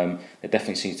next. But there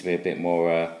definitely seems to be a bit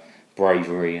more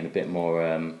bravery and a bit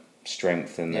more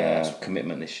strength and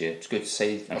commitment this year. It's good to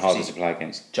see. And harder to play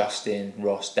against. Justin,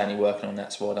 Ross, Danny working on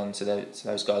that, so well done to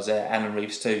those guys there. Alan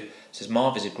Reeves too says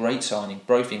Marv is a great signing.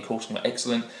 Brophy and Coulson were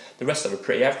excellent. The rest of them are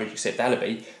pretty average except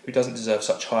Alabi, who doesn't deserve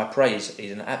such high praise.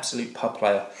 He's an absolute pub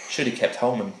player. Should have kept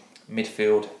Holman.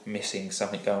 Midfield missing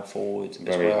something going forward.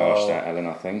 Very harsh that, Alan,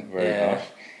 I think. Very harsh.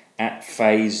 At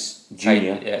Faze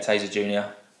Jr. Taser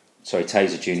Jr. Sorry,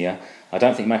 Taser Jr. I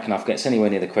don't think McAnuff gets anywhere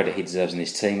near the credit he deserves in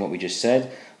this team, what we just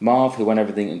said. Marv, who won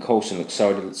everything, and Coulson looks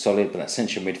solid, but that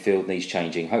central midfield needs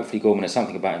changing. Hopefully Gorman has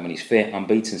something about him when he's fit.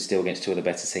 Unbeaten still against two of the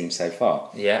better teams so far.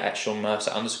 Yeah, at Sean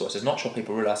Mercer _ says, not sure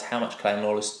people realise how much Clay and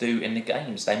Lawless do in the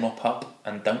games. They mop up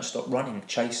and don't stop running,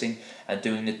 chasing and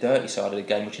doing the dirty side of the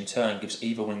game, which in turn gives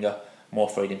either winger more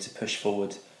freedom to push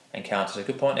forward and counter. So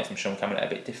good point there from Sean, coming at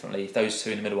it a bit differently. If those two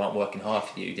in the middle aren't working hard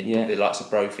for you, then the likes of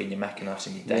Brophy and your McAnuffs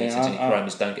and your Dates and your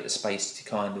Chromas don't get the space to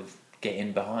kind of get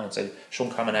in behind. So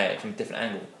Sean coming at it from a different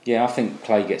angle. Yeah, I think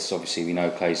Clay gets, obviously we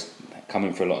know Clay's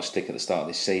coming for a lot of stick at the start of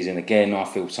this season. Again, I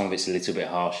feel some of it's a little bit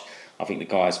harsh. I think the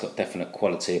guy's got definite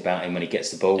quality about him when he gets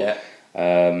the ball.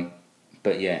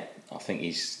 But I think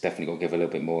he's definitely got to give a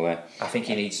little bit more there. I think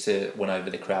he needs to win over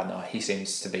the crowd now. He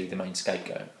seems to be the main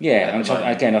scapegoat. Yeah, and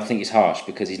again, I think it's harsh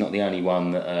because he's not the only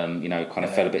one that kind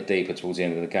of fell a bit deeper towards the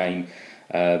end of the game.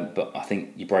 But I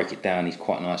think you break it down, he's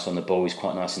quite nice on the ball, he's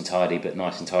quite nice and tidy, but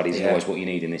nice and tidy is always what you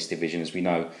need in this division, as we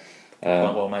know.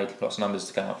 Quite well made, lots of numbers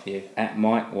to come up for you. At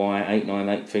Mike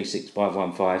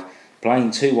Y89836515,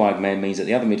 playing two wide men means that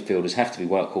the other midfielders have to be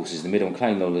workhorses in the middle, and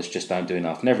Clay and Lawless just don't do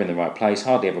enough. Never in the right place,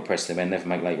 hardly ever press the men, never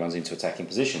make late runs into attacking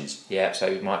positions. Yeah,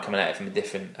 so Mike coming at it from a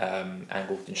different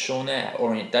angle than Sean there.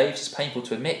 Orient Daves is painful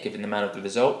to admit, given the manner of the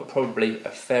result, but probably a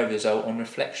fair result on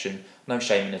reflection. No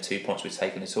shame in the 2 points we've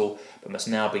taken at all, but must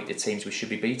now beat the teams we should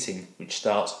be beating, which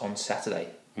starts on Saturday.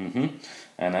 And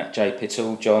at Jay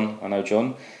Pittle, John,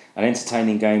 an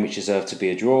entertaining game which deserved to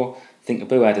be a draw. I think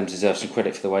Abu Adams deserves some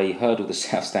credit for the way he hurdled the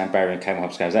South Stand barrier and came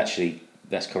up scales. Actually,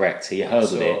 that's correct. He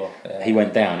hurdled it. Yeah. He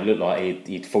went down. It looked like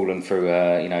he'd fallen through,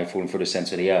 the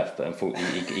centre of the earth. But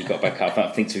he got back up.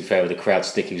 I think, to be fair, with the crowd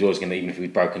stick, he was always going to, even if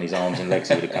he'd broken his arms and legs,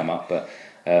 he would have come up. But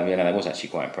that was actually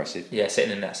quite impressive. Yeah,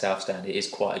 sitting in that South Stand, it is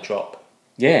quite a drop.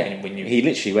 Yeah, he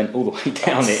literally went all the way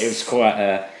down it. It was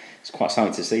quite. It's quite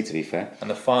something to see, to be fair. And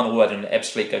the final word on the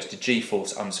Ebbsfleet goes to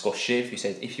GForce_Shiv, who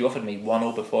said, if you offered me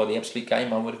 1-1 before the Ebbsfleet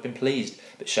game, I would have been pleased.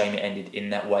 But shame it ended in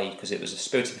that way, because it was a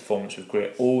spirited performance with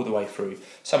grit all the way through.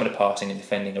 Some of the passing and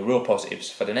defending are real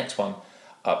positives for the next one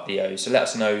up the O's. So let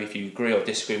us know if you agree or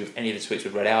disagree with any of the tweets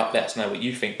we've read out. Let us know what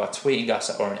you think by tweeting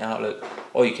us at Orient Outlook,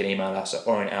 or you can email us at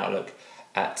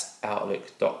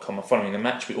orientoutlook@outlook.com. And following the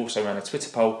match, we also ran a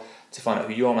Twitter poll to find out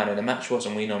who your man of the match was,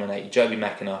 and we nominated Joby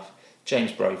McAnuff,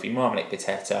 James Brophy, Marmanek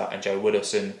Pateta and Joe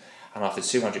Wooderson, and after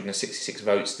 266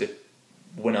 votes the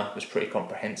winner was pretty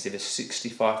comprehensive, as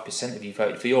 65% of you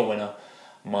voted for your winner,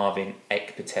 Marvin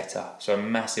Ekpiteta. So a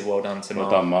massive well done to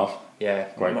Marv. Well done, Marv. Yeah,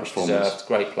 great much performance. deserved,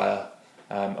 great player,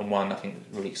 and one I think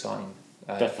really exciting.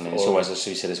 Definitely, it's always, as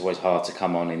you said, it's always hard to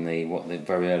come on in the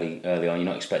very early on. You're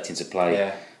not expecting to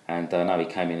play, and no, he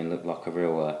came in and looked like a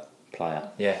real player.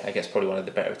 Yeah, I guess probably one of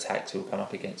the better attacks we'll come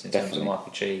up against in terms of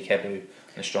Michael Chi, Kebu, and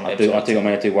a strong. I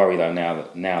do worry though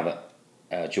now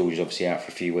that George is obviously out for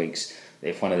a few weeks.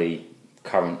 If one of the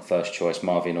current first choice,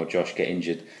 Marvin or Josh, get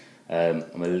injured, I'm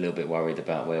a little bit worried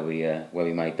about where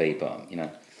we may be. But I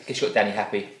guess you got Danny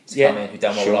Happy to come in, who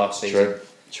done well last season.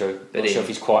 True. But not sure if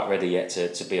he's quite ready yet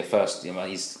to be a first.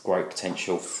 He's great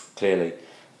potential, clearly.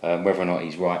 Whether or not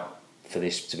he's right for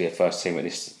this to be a first team at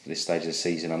this stage of the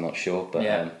season, I'm not sure. But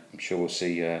I'm sure we'll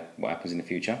see what happens in the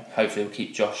future. Hopefully we'll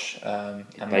keep Josh and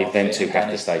them two have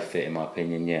to stay fit, in my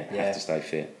opinion. Have to stay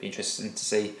fit. Be interesting to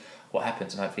see what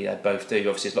happens, and hopefully they both do.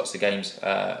 Obviously there's lots of games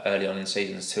early on in the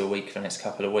season, there's 2 a week for the next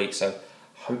couple of weeks, so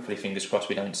hopefully, fingers crossed,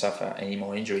 we don't suffer any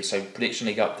more injuries. So Prediction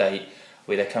League update,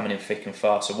 where they're coming in thick and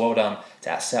fast. So well done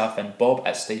to at Southend Bob,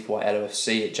 at Steve White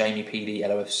LOFC, at Jamie PD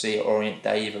LOFC, at Orient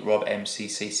Dave, at Rob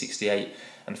MCC 68,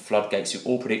 and Floodgates, who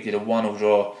all predicted a 1-1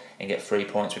 draw and get 3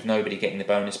 points, with nobody getting the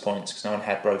bonus points because no one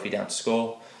had Brophy down to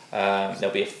score.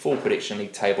 There'll be a full Prediction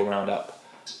League table roundup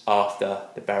after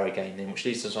the Barrow game, then, which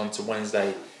leads us on to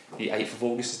Wednesday, the 8th of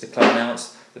August, as the club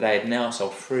announced that they had now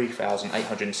sold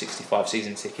 3,865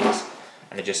 season tickets,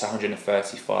 and they're just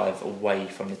 135 away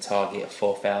from the target of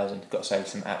 4,000. Got to say,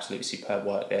 some absolutely superb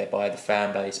work there by the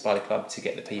fan base, by the club, to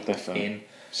get the people in.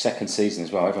 Second season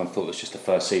as well. Everyone thought it was just a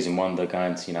first season wonder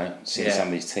going to see some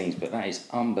of these teams, but that is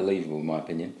unbelievable in my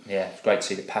opinion. Yeah, it's great to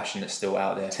see the passion that's still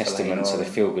out there. Testament to the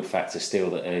feel good factor still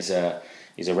that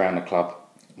is around the club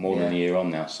more than a year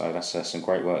on now. So that's some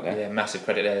great work there. Yeah, massive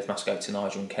credit there. Must go to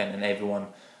Nigel and Ken and everyone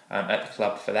at the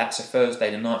club for that. So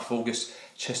Thursday the 9th of August,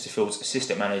 Chesterfield's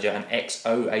assistant manager and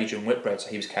ex-O Adrian Whitbread, so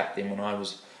he was captain when I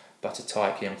was but a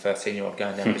tight young 13-year-old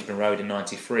going down Brisbane Road in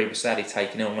 '93, was sadly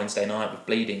taken ill on Wednesday night with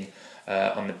bleeding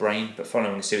on the brain, but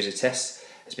following a series of tests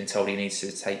has been told he needs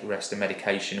to take rest and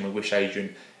medication, and we wish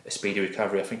Adrian a speedy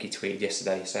recovery. I think he tweeted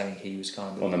yesterday saying he was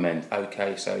kind of on the mend.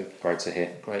 Okay, so great to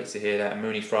hear that. And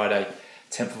Mooney Friday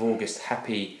 10th of August,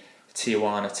 happy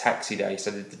Tijuana Taxi Day.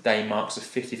 So the day marks the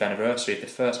 50th anniversary of the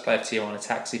first play of Tijuana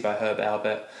Taxi by Herb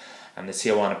Albert and the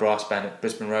Tijuana Brass Band at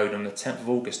Brisbane Road on the 10th of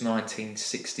August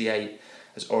 1968,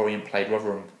 as Orient played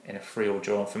Rotherham in a 3-3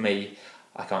 draw. And for me,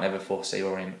 I can't ever foresee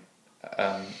Orient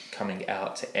coming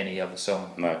out to any other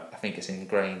song. No. I think it's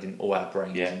ingrained in all our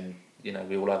brains. And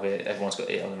we all have it. Everyone's got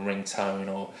it on a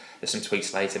ringtone, or there's some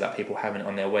tweets later about people having it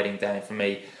on their wedding day. And for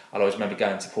me, I'll always remember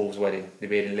going to Paul's wedding, the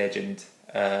bearded legend,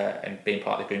 and being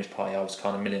part of the groom's party. I was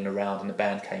kind of milling around and the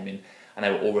band came in and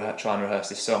they were all trying to rehearse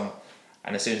this song,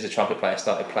 and as soon as the trumpet player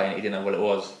started playing it, he didn't know what it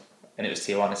was, and it was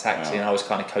Tijuana Taxi, and I was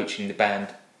kind of coaching the band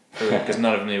through it because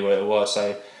none of them knew what it was.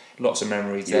 So lots of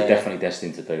memories there. You're definitely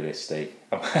destined to do this, Steve.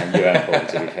 And you and Paul,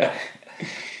 to be fair.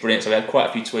 Brilliant. So we had quite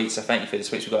a few tweets, so thank you for the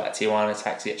tweets. We've got that Tijuana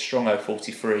Taxi at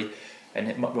Strongo43,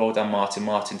 and well done Martin.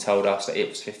 Martin told us that it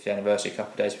was 50th anniversary a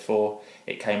couple of days before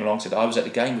it came along. Said, I was at the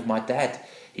game with my dad.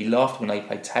 He laughed when they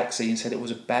played Taxi and said it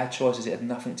was a bad choice as it had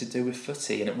nothing to do with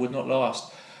footy and it would not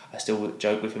last. I still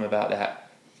joke with him about that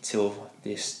till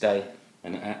this day.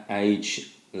 And at Age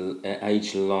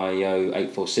Lyo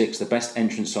 846, the best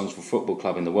entrance songs for a football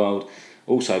club in the world,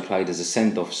 also played as a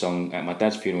send-off song at my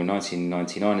dad's funeral in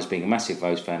 1999. As being a massive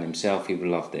Rose fan himself, he would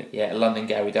have loved it. Yeah, London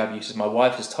Gary W says, my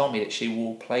wife has told me that she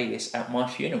will play this at my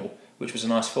funeral, which was a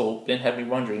nice thought, but then had me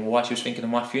wondering why she was thinking of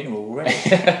my funeral already.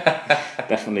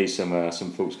 Definitely some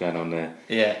thoughts going on there.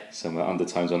 Yeah. Some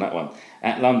undertones on that one.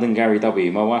 At London Gary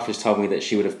W, my wife has told me that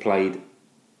she would have played...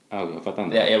 Oh, have I done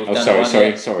that? Yeah, we've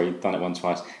done sorry, done it one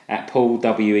twice. At Paul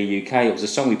WE UK, it was a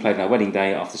song we played on our wedding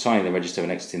day after signing the register and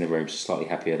exiting the room, so slightly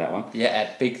happier that one. Yeah,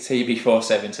 at Big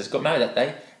TB47 says, got married that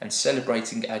day and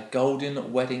celebrating our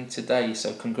golden wedding today,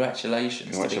 so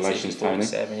congratulations to Tony.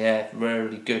 Yeah,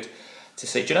 really good to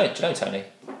see. Do you know Tony?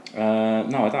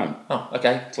 No, I don't. Oh,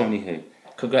 okay. Tony who?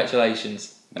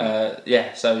 Congratulations.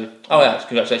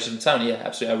 Congratulations to Tony. Yeah,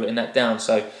 absolutely. I've written that down.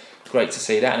 So great to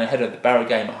see that. And ahead of the Barrow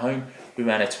game at home, we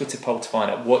ran a Twitter poll to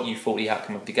find out what you thought the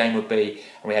outcome of the game would be,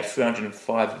 and we had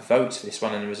 305 votes for this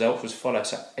one, and the result was follow.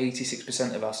 So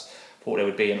 86% of us thought there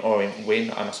would be an Orient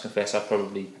win. I must confess, I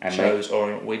probably chose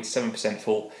Orient win. 7%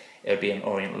 thought it would be an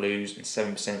Orient lose, and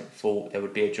 7% thought there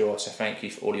would be a draw. So thank you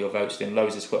for all your votes. There's been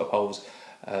loads of Twitter polls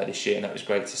this year, and that was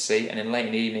great to see. And then late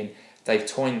in the evening, Dave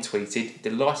Toyne tweeted,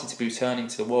 delighted to be returning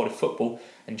to the world of football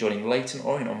and joining Leyton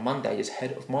Orient on Monday as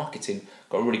head of marketing.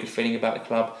 Got a really good feeling about the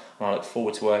club, and I look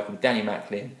forward to working with Danny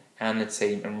Macklin and the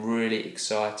team, and really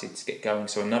excited to get going.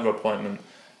 So another appointment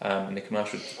in the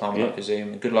commercial department, I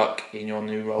presume. And good luck in your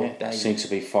new role, Dave. Seems to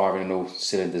be firing on all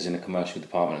cylinders in the commercial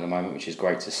department at the moment, which is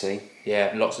great to see.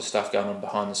 Yeah, lots of stuff going on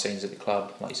behind the scenes at the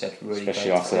club, like you said. Really,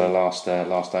 especially after the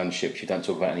last ownership, which you don't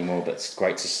talk about anymore. But it's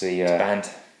great to see. It's banned.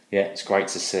 Yeah, it's great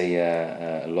to see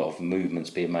a lot of movements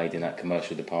being made in that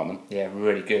commercial department. Yeah,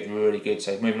 really good, really good.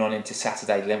 So moving on into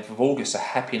Saturday, the 11th of August, a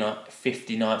happy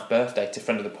 59th birthday to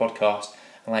friend of the podcast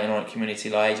and Leyton Orient Community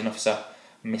Liaison Officer,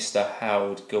 Mr.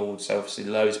 Howard Gould. So obviously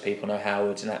loads of people know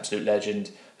Howard's an absolute legend.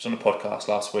 He was on the podcast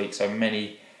last week, so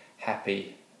many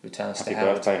happy returns to Howard.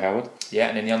 Happy birthday, Howard. Yeah,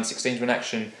 and then the under-16s were in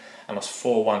action and lost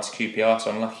 4-1 to QPR,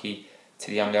 so unlucky to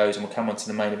the young O's, and we'll come on to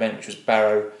the main event, which was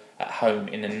Barrow at home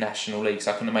in the National League.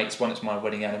 So I couldn't make this one. It's my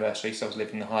wedding anniversary, so I was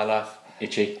living the high life.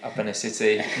 Itchy. Up in the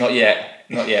city. Not yet,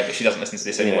 but she doesn't listen to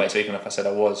this anyway, so even if I said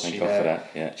I was, Thank God for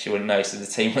that. Yeah. She wouldn't know. So the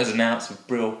team was announced with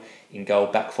Brill in goal,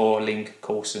 back four, Ling,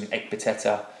 Coulson,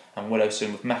 Ekpiteta and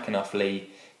Willowson, with McAnuff, Lee,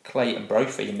 Clay and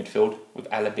Brophy in midfield, with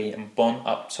Alabi and Bon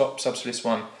up top. Subs for this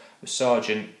one with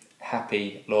Sargent,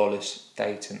 Happy, Lawless,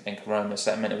 Dayton and Corona. So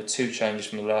that meant there were two changes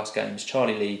from the last games.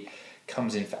 Charlie Lee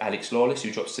comes in for Alex Lawless, who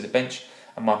drops to the bench,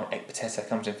 and Martin Ekpiteta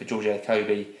comes in for George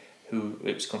Jacobi, who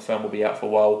it was confirmed will be out for a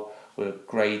while with a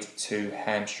grade 2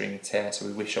 hamstring tear. So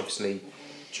we wish obviously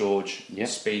George a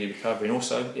speedy recovery. And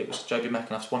also it was Joby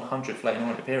McAnuff's 100th Leyton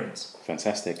Orient appearance.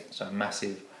 Fantastic. So a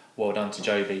massive well done to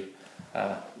Joby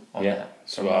on that.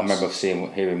 So I remember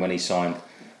hearing when he signed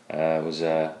was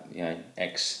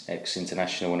ex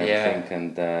international and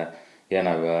everything,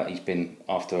 and he's been,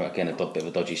 after again a bit of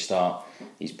a dodgy start,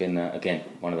 he's been again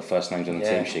one of the first names on the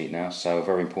team sheet now, so a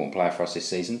very important player for us this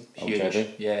season. Huge.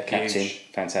 Captain, huge.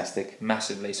 Fantastic.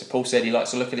 Massively. So Paul said he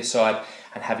likes to look at his side,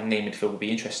 and having Neil midfield will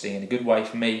be interesting in a good way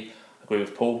for me. I agree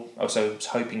with Paul. Also was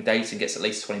hoping Dayton gets at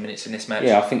least 20 minutes in this match.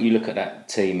 Yeah, I think you look at that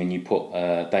team and you put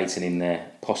Dayton in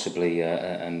there possibly,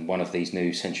 and one of these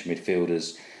new central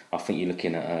midfielders. I think you're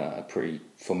looking at a pretty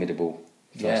formidable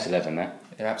first 11 there.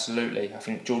 Yeah, absolutely. I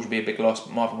think George will be a big loss,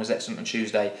 but Marvin was excellent on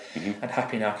Tuesday, and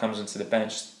Happy now comes into the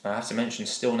bench. I have to mention,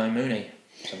 still no Mooney.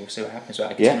 So we'll see what happens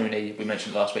with that. Mooney, we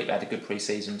mentioned last week, had a good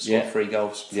pre-season, scored 3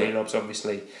 goals, 3 lobs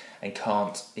obviously, and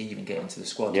can't even get into the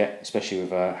squad. Yeah, especially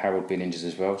with Harold being injured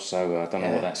as well. So I don't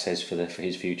know what that says for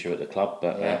his future at the club,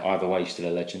 but either way, he's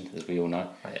still a legend, as we all know.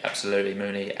 Absolutely,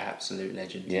 Mooney, absolute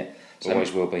legend. Yeah,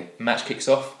 always will be. Match kicks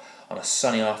off on a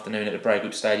sunny afternoon at the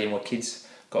Braygroup Stadium, where kids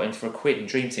got in for a quid, and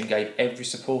Dream Team gave every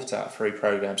supporter a free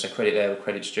programme. So credit there where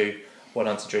credit's due. Well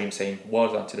done to Dream Team.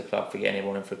 Well done to the club for getting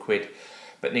everyone in for a quid.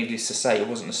 But needless to say, it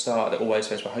wasn't the start that all Wales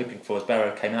fans were hoping for, as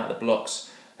Barrow came out of the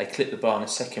blocks. They clipped the bar in the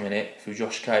second minute through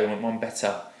Josh Kay and went one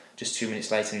better. Just 2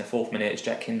 minutes later in the 4th minute, as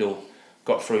Jack Kindle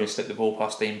got through and slipped the ball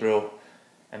past Dean Brill,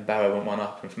 and Barrow went one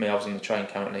up. And for me, I was on the train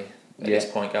currently at this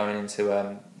point going into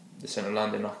the centre of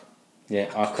London.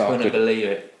 I couldn't believe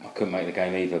it. I couldn't make the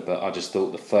game either, but I just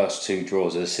thought the first 2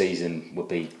 draws of the season would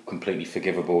be completely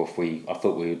forgivable if I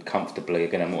thought we would comfortably,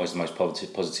 again I'm always the most positive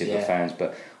of fans,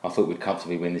 but I thought we'd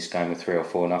comfortably win this game with 3 or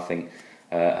 4-0,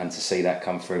 and to see that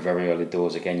come through very early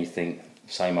doors, again you think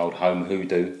same old home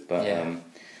hoodoo, but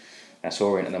that's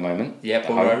Orient at the moment. Yeah,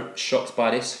 Paul wrote, shocked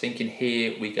by this, thinking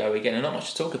here we go again, and not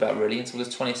much to talk about really until the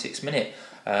 26th minute.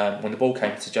 When the ball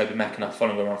came to Joby McAnuff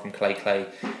following a run from Clay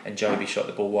and Joby shot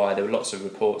the ball wide, there were lots of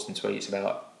reports and tweets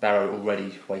about Barrow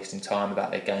already wasting time,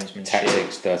 about their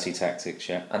gamesmanship, dirty tactics,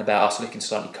 and about us looking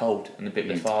slightly cold and a bit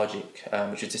lethargic,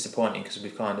 which is disappointing because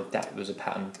we've that was a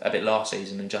pattern a bit last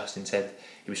season, and Justin said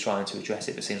he was trying to address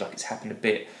it, but it seems like it's happened a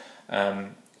bit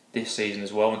this season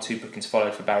as well. And 2 bookings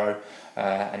followed for Barrow,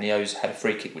 and the O's had a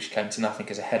free kick which came to nothing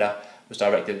as a header was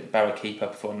directed at the Barrow keeper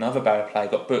before another Barrow player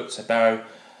got booked. So Barrow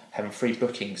having 3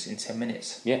 bookings in 10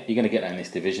 minutes. Yeah, you're going to get that in this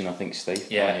division, I think,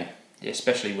 Steve. Yeah,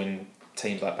 especially when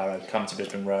teams like Barrow come to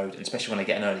Brisbane Road, and especially when they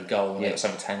get an early goal and they've got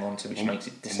something to hang on to, which makes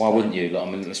it disappointing. Why wouldn't you? I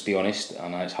mean, let's be honest. I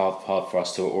know it's hard for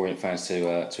us to Orient fans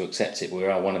to accept it. We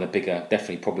are one of the bigger,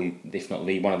 definitely, probably, if not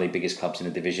one of the biggest clubs in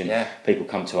the division. Yeah. People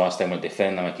come to us, they want to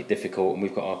defend, they make it difficult, and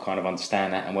we've got to kind of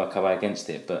understand that and work our way against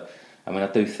it. But I mean, I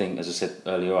do think, as I said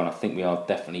earlier on, I think we are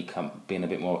definitely being a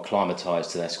bit more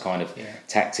acclimatised to this kind of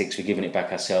tactics. We're giving it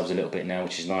back ourselves a little bit now,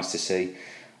 which is nice to see.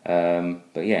 But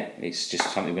it's just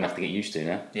something we're going to have to get used to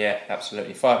now. Yeah,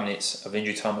 absolutely. 5 minutes of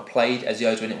injury time were played as the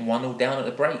O's went 1-0 down at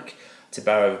the break to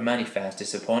Barrow, with many fans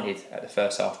disappointed at the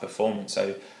first half performance. So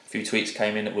a few tweets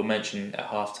came in that we'll mention at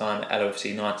half time.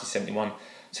 LOFC 9071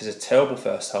 says a terrible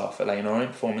first half at Leyton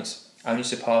Orient, performance only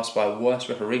surpassed by a worse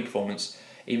referee performance.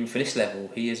 Even for this level,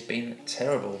 he has been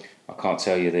terrible. I can't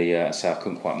tell you so I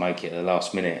couldn't quite make it at the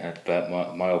last minute, but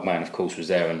my old man, of course, was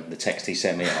there, and the text he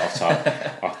sent me at half time,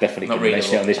 I definitely couldn't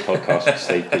mention it on this podcast,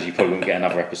 Steve, because you probably wouldn't get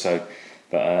another episode.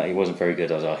 But he wasn't very good,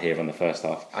 as I hear, on the first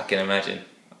half. I can imagine.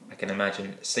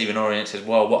 Stephen Orient says,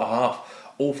 well, what a half.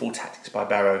 Awful tactics by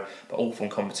Barrow, but awful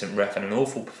incompetent ref, and an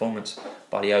awful performance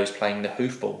by the O's playing the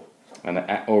hoofball. And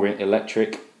at Orient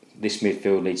Electric, this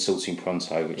midfield needs sorting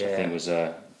pronto, which I think was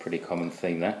a pretty common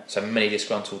theme there. So many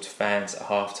disgruntled fans at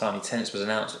half-time. Attendance was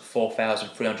announced at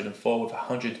 4,304 with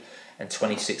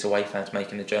 126 away fans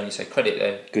making the journey. So credit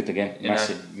there. Good again.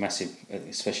 Massive,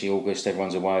 especially August,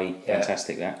 everyone's away.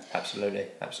 Fantastic that.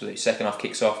 Absolutely. Second half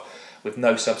kicks off with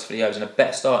no subs for the O's and a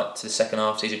better start to the second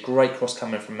half. Sees a great cross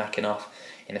coming from McAnuff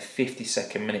in the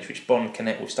 52nd minute, which Bond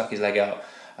Connect stuck his leg out.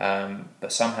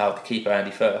 But somehow the keeper,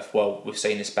 Andy Firth, well, we've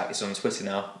seen this back, it's on Twitter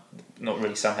now, not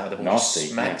really somehow, the ball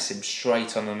smacks him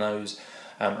straight on the nose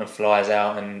and flies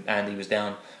out, and Andy was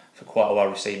down for quite a while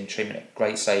receiving treatment.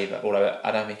 Great save, although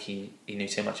I don't think he knew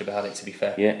too much about it, to be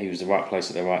fair. Yeah, he was the right place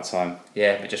at the right time.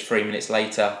 Yeah, but just 3 minutes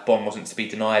later, Bond wasn't to be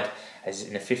denied, as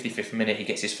in the 55th minute he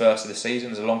gets his first of the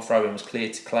season, as a long throw-in was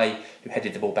cleared to Clay, who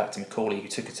headed the ball back to Macaulay, who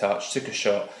took a touch, took a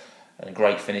shot, and a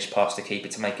great finish past the keeper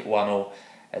to make it 1-1.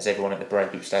 As everyone at the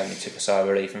break group stadium took a sigh of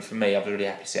relief, and for me, I was really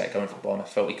happy to see that going for Bond. I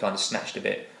felt he kind of snatched a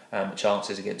bit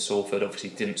chances against Salford. Obviously,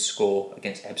 didn't score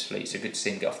against Ebbsfleet, so good to see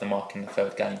him get off the mark in the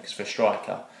third game. Because for a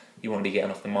striker, you want to be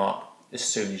getting off the mark as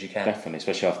soon as you can. Definitely,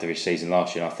 especially after his season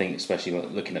last year. I think, especially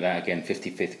looking at that again,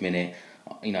 55th minute.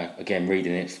 Again,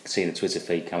 reading it, seeing the Twitter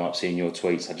feed come up, seeing your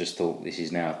tweets, I just thought this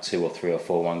is now 2 or 3 or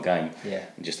 4-1 game. Yeah.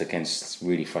 Just against,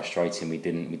 really frustrating. We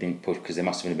didn't push, because there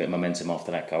must have been a bit of momentum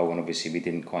after that goal, and obviously we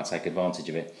didn't quite take advantage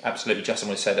of it. Absolutely, Justin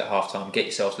would have said at half time, get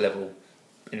yourselves level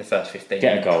in the first 15.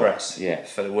 Get a goal. Press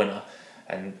for the winner.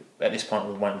 And at this point,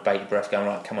 we won't with bated breath, going,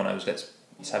 right, come on, O's, let's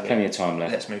have plenty of time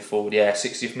left. Let's move forward.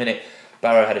 60th minute,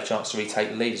 Barrow had a chance to retake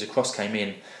the lead as a cross came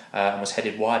in and was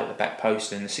headed wide at the back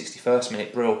post. And in the 61st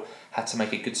minute, Brill had to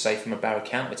make a good save from a Barrow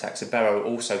counter-attack. So Barrow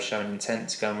also showing intent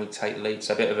to go and retake the lead.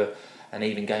 So a bit of an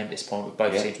even game at this point, with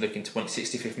both teams looking to win.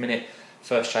 65th minute,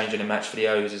 first change in the match for the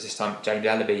O's, as this time James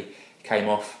Allaby came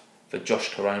off for Josh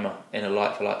Koroma in a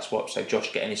like-for-like swap. So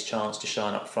Josh getting his chance to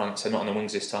shine up front. So not on the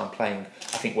wings this time, playing,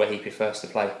 I think, where he prefers to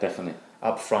play. Definitely.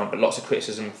 Up front. But lots of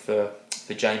criticism for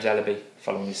James Allaby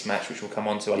following this match, which we'll come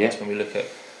on to, I guess, when we look at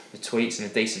the tweets. And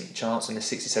a decent chance in the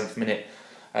 67th minute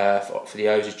for the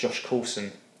O's as Josh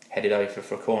Coulson headed over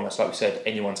for a corner. So like we said,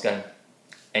 anyone's game.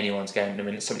 And in the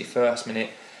 71st minute,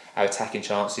 our attacking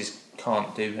chances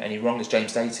can't do any wrong, as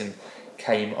James Dayton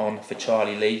came on for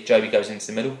Charlie Lee. Joby goes into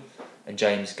the middle and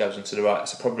James goes onto the right.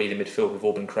 So probably the midfield we've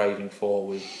all been craving for,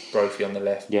 with Brophy on the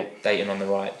left, Dayton on the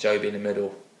right, Joby in the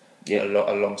middle,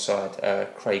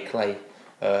 alongside Craig Clay.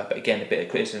 But again, a bit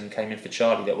of criticism came in for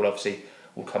Charlie that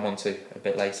we'll come on to a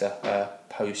bit later,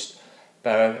 post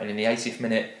Barrow. And in the 80th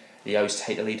minute, the O's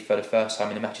take the lead for the first time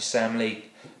in the match. Sam Lee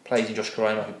plays in Josh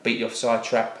Koroma, who beat the offside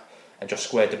trap, and Josh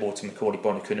squared the ball to Macaulay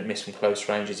Bond, who couldn't miss from close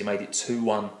range, as he made it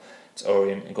 2-1 to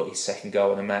Orient and got his second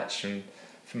goal in the match. And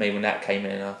for me, when that came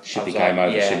in, should be game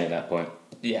over soon at that point.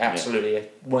 Yeah, absolutely. A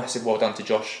massive well done to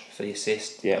Josh for the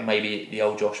assist. And maybe the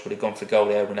old Josh would have gone for goal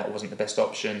there when that wasn't the best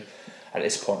option. At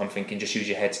this point, I'm thinking, just use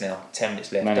your heads now. 10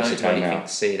 minutes left. Don't do anything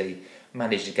silly.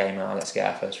 Manage the game out. Let's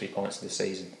get our first 3 points of the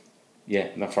season. Yeah,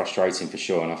 not frustrating for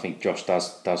sure, and I think Josh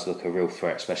does look a real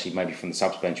threat, especially maybe from the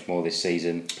subs bench more this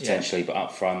season potentially, but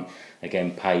up front,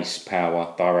 again, pace,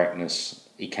 power, directness,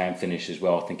 he can finish as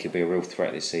well. I think he'll be a real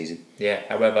threat this season. Yeah,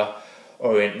 however,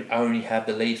 Orient only had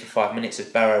the lead for 5 minutes as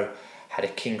Barrow had a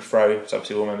king throw. So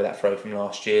obviously we'll remember that throw from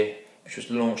last year, which was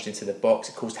launched into the box.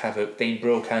 It caused havoc. Dean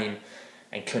Brill came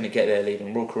and couldn't get their lead,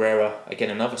 and Raul Carrera,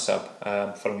 again another sub,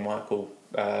 following Michael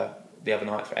the other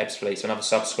night for Ebbsfleet, so another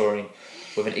sub scoring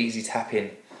with an easy tap in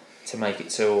to make it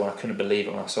 2-2. And I couldn't believe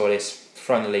it when I saw this,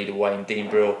 throwing the lead away. And Dean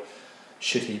Brill,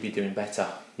 should he be doing better?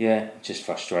 Yeah, just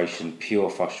frustration, pure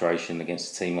frustration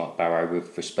against a team like Barrow.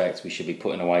 With respect, we should be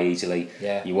putting away easily.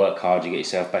 You work hard, you get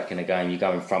yourself back in the game, you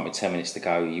go in front with 10 minutes to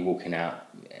go, you're walking out.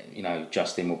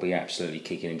 Justin will be absolutely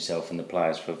kicking himself and the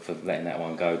players for letting that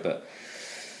one go, but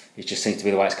it just seems to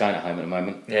be the way it's going at home at the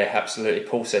moment. Yeah, absolutely.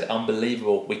 Paul said,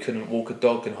 unbelievable, we couldn't walk a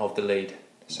dog and hold the lead.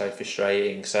 So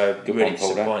frustrating. So good, really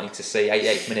disappointing to see.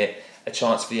 88th minute, a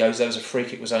chance for the O's. There was a free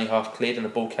kick, was only half cleared, and the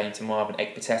ball came to Marvin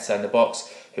Ekpiteta in the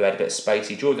box, who had a bit of space.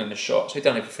 He drew in the shot, so he'd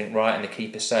done everything right, and the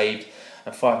keeper saved.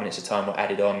 And 5 minutes of time were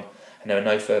added on, and there were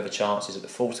no further chances. At the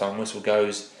full-time whistle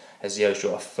goes as the O's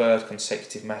draw a third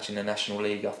consecutive match in the National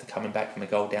League after coming back from a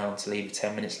goal down to leave with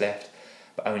 10 minutes left,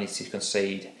 but only to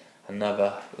concede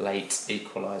another late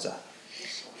equaliser.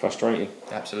 Frustrating.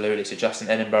 Absolutely. So Justin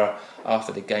Edinburgh,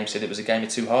 after the game, said it was a game of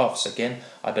two halves. Again,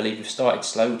 I believe we've started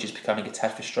slow, which is becoming a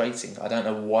tad frustrating. I don't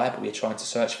know why, but we're trying to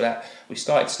search for that. We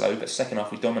started slow, but second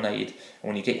half we dominated. And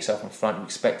when you get yourself in front, you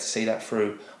expect to see that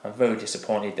through. I'm very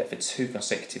disappointed that for 2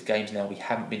 consecutive games now, we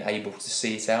haven't been able to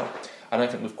see it out. I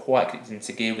don't think we've quite clicked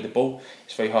into gear with the ball.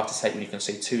 It's very hard to take when you can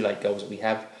see 2 late goals that we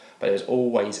have. But there's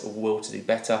always a will to do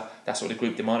better. That's what the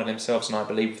group demanded themselves, and I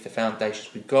believe with the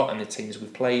foundations we've got and the teams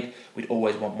we've played, we'd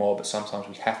always want more, but sometimes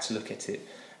we have to look at it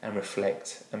and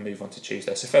reflect and move on to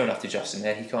Tuesday. So fair enough to Justin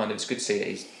there. It's good to see that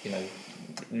he's,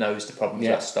 knows the problems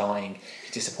are starting.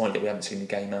 He's disappointed that we haven't seen the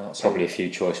game out. So probably a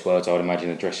few choice words, I would imagine,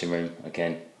 in the dressing room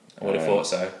again. I would have thought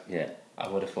so. Yeah. I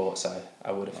would have thought so.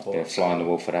 A fly on the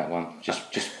wall for that one.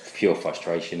 Just pure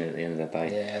frustration at the end of the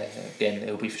day. Yeah, again,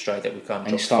 it'll be frustrating that we can't.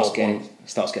 And it starts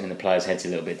getting in the players' heads a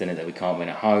little bit, doesn't it? That we can't win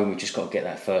at home. We've just got to get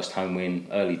that first home win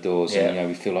early doors. Yeah. And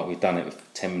we feel like we've done it with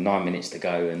 9 minutes to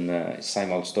go, and it's the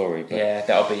same old story. But yeah,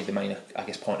 that'll be the main,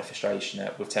 point of frustration.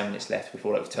 That with 10 minutes left, we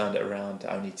feel like we've turned it around,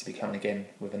 only to be coming again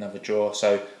with another draw.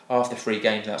 So after 3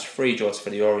 games, that's 3 draws for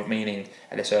the Orient, meaning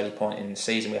at this early point in the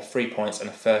season we have 3 points and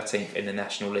a 13th in the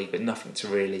National League, but nothing to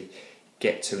really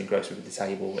get to engross with the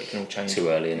table. It can all change too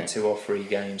early in 2 or 3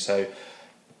 games, so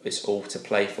it's all to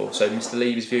play for. So Mr.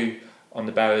 Levy's view on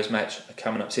the Barrows match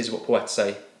coming up. This is what Paul had to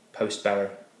say post Barrow.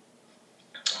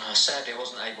 Sadly, I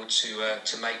wasn't able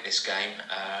to make this game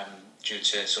due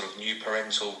to sort of new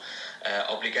parental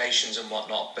obligations and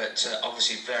whatnot, but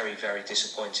obviously very, very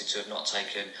disappointed to have not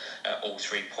taken all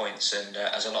 3 points. And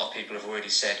as a lot of people have already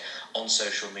said on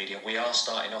social media, we are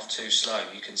starting off too slow.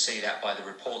 You can see that by the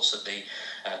reports that the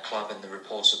club and the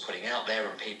reports are putting out there,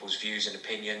 and people's views and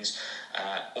opinions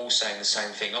all saying the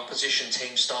same thing. Opposition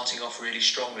teams starting off really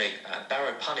strongly.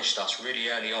 Barrow punished us really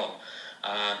early on,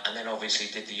 and then obviously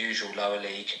did the usual lower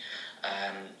league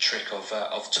trick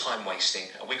of time wasting.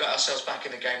 We got ourselves back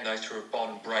in the game though through a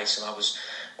Bond brace, and I was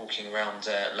walking around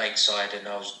Lakeside and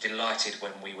I was delighted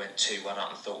when we went 2-1 up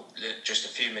and thought, just a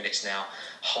few minutes now,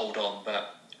 hold on,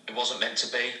 but it wasn't meant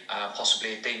to be.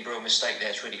 Possibly a Dean Brill mistake there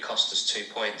has really cost us 2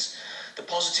 points. The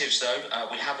positives though,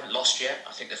 we haven't lost yet.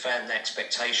 I think the fan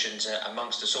expectations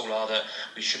amongst us all are that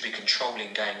we should be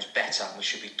controlling games better, we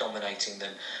should be dominating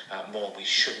them more. We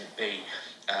shouldn't be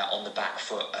on the back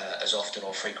foot as often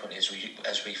or frequently as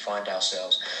we find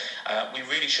ourselves. We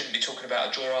really shouldn't be talking about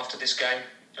a draw after this game.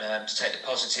 To take the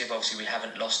positive, obviously we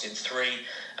haven't lost in 3.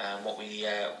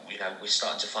 We're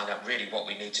starting to find out really what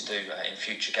we need to do in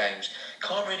future games.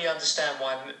 Can't really understand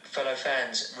why fellow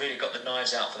fans really got the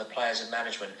knives out for the players and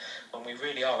management when we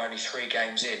really are only 3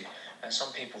 games in.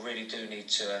 Some people really do need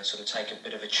to sort of take a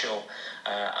bit of a chill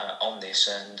on this,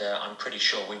 and I'm pretty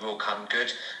sure we will come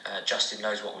good. Justin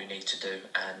knows what we need to do,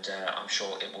 and I'm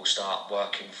sure it will start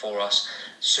working for us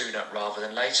sooner rather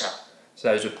than later. So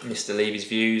those were Mr. Levy's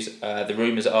views. The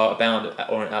rumours are abound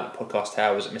at Orient Outlet Podcast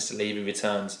Towers that Mr. Levy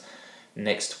returns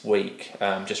next week.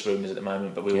 Just rumours at the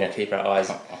moment, but we will keep our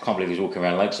eyes. I can't believe he's walking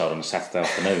around Lakeside on a Saturday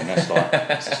afternoon.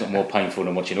 That's not more painful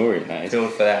than watching Orient, that is.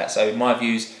 Filled for that. So my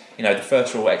views, the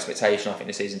first real expectation I think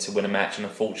this season to win a match, and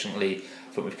unfortunately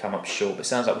I think we've come up short. But it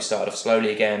sounds like we started off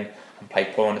slowly again and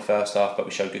played poor in the first half, but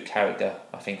we showed good character,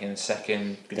 I think, in the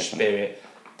second, good spirit,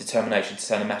 determination to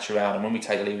turn the match around. And when we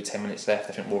take the lead with 10 minutes left,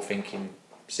 I think we're all thinking,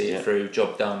 see it through,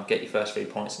 job done, get your first 3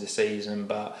 points of the season.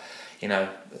 But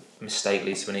mistake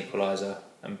leads to an equaliser,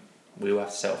 and we will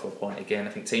have to settle for a point again. I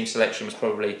think team selection was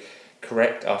probably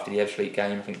correct after the Ebbsfleet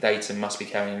game. I think Dayton must be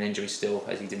carrying an injury still,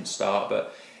 as he didn't start,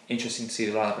 but interesting to see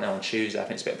the lineup now on Tuesday. I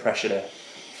think it's a bit of pressure there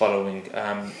following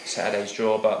Saturday's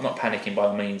draw, but not panicking by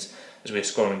all means as we're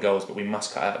scoring goals, but we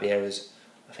must cut out the errors,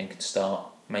 I think, and start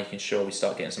making sure we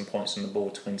start getting some points on the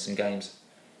board to win some games.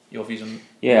 Your views on?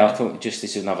 Yeah, I thought just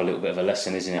this is another little bit of a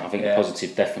lesson, isn't it? I think the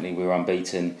positive, definitely we were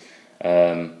unbeaten.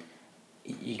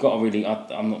 You got to really,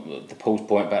 I'm not the Paul's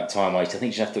point about time waste. I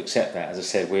think you just have to accept that. As I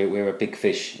said, we're a big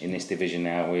fish in this division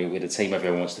now. We're the team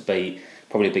everyone wants to beat,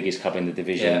 probably the biggest club in the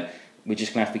division. Yeah. We're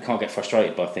just gonna we can't get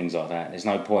frustrated by things like that. There's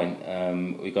no point.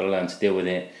 We've got to learn to deal with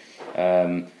it.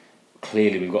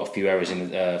 Clearly, we've got a few errors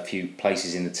in a few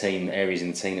places in the team, areas in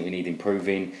the team that we need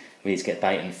improving. We need to get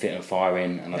Dayton fit and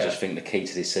firing, and I just think the key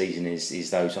to this season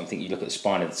is those. I think you look at the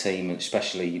spine of the team,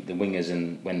 especially the wingers,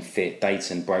 and when fit,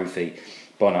 Dayton, Brophy,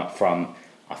 Bon up front.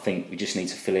 I think we just need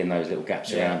to fill in those little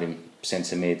gaps around him,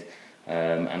 centre mid,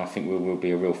 and I think we will be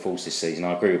a real force this season.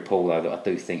 I agree with Paul though that I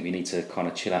do think we need to kind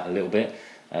of chill out a little bit.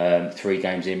 3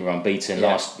 games in, we're unbeaten.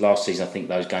 Last season, I think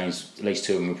those games, at least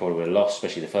 2 of them, we probably would have lost,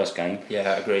 especially the first game. Yeah,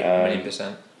 I agree,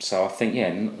 1,000,000%. So I think,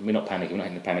 we're not panicking. We're not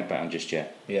hitting the panic button just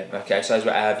yet. Yeah, okay. So those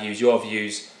were our views, your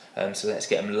views. So let's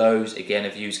get them loads again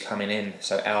of views coming in.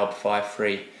 So Alb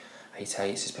 53 8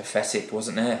 eights is pathetic,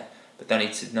 wasn't there? But don't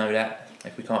need to know that.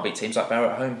 If we can't beat teams like Barrow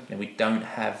at home, then we don't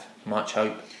have much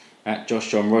hope. At Josh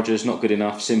John Rogers, not good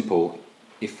enough, simple.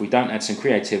 If we don't add some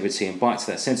creativity and bite to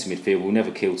that centre midfield, we'll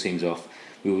never kill teams off.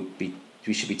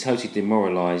 We should be totally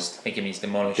demoralised. I think it means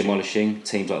demolishing. Demolishing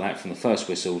teams like that from the first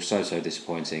whistle, so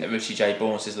disappointing. Richie J.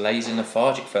 Bourne says lazy and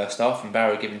lethargic first half, and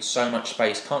Barrow given so much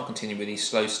space, can't continue with these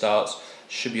slow starts,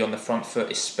 should be on the front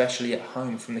foot, especially at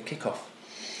home from the kick-off.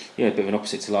 Yeah, a bit of an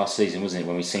opposite to last season, wasn't it?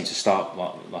 When we seemed to start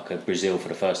like a Brazil for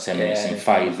the first 10 minutes and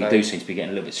fade. We do seem to be getting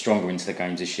a little bit stronger into the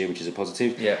games this year, which is a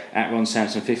positive. Yeah. At Ron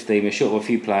Sampson 15, we're short of a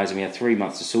few players and we had 3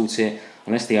 months to sort it.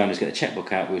 Unless the owners get the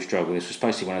checkbook out, we'll struggle. This was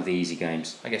supposed to be one of the easy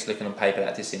games. I guess looking on paper,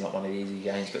 that did seem like one of the easy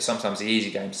games, but sometimes the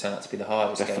easy games turn out to be the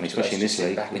hardest. Definitely, games, especially in this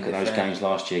league. Look at those games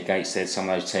last year. Gateshead, some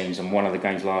of those teams, and one of the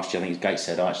games last year, I think it's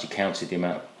Gateshead, I actually counted the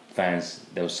amount of fans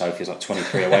there was. Sophie, it was like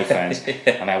 23 away fans,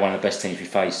 and they're one of the best teams we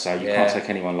faced, so you can't take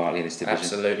anyone lightly in this division.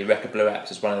 Absolutely. Record Blue Apps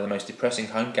is one of the most depressing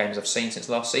home games I've seen since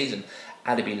last season.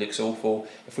 Adderby looks awful.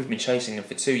 If we've been chasing them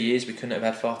for 2 years, we couldn't have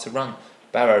had far to run.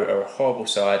 Barrow are a horrible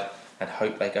side and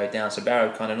hope they go down. So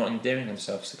Barrow kind of not endearing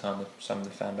themselves to kind of some of the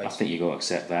fan base. I think you've got to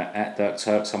accept that. At Dirk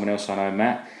Turk, someone else I know,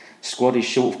 Matt, squad is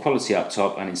short of quality up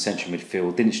top and in central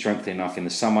midfield. Didn't strengthen enough in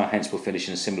the summer, hence we'll finish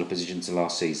in a similar position to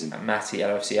last season. And Matty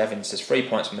LFC Evans says 3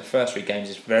 points from the first 3 games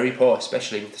is very poor,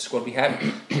 especially with the squad we have.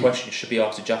 Questions should be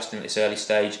asked to Justin at this early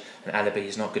stage, and Adderby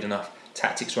is not good enough.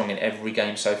 Tactics wrong in every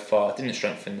game so far. Didn't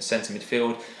strengthen the centre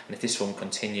midfield, and if this form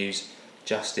continues,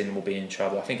 Justin will be in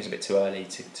trouble. I think it's a bit too early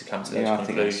to come to those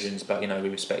conclusions, but we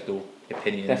respect all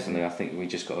opinions. Definitely, I think we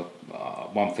just got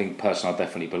one thing personally I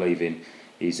definitely believe in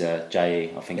is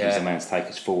J.E. I think he's the man to take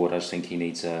us forward. I just think he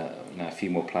needs a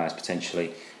few more players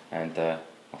potentially, and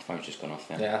my phone's just gone off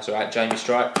there. Yeah, that's all right. Jamie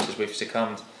Stripe says we've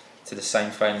succumbed to the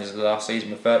same fate as the last season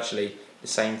with virtually the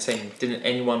same team. Didn't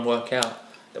anyone work out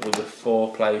that we were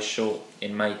 4 players short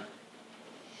in May?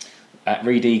 At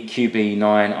Reedy QB9,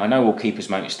 I know all keepers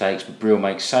make mistakes, but Brill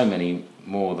makes so many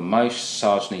more than most.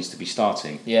 Sarge needs to be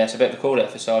starting. Yeah, it's a bit of a call out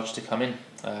for Sarge to come in.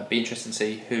 Be interesting to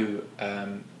see who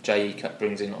J.E.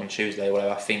 brings in on Tuesday,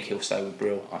 although I think he'll stay with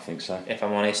Brill. I think so. If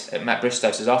I'm honest. Matt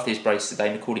Bristow says after his brace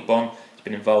today, Macaulay Bonne has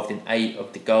been involved in 8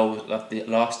 of the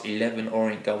last 11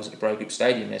 Orient goals at the Bro Group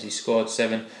Stadium, as he scored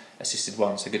 7, assisted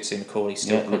 1. So good to see Macaulay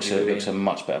still looks a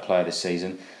much better player this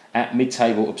season. At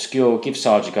mid-table obscure, give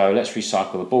Sarge a go. Let's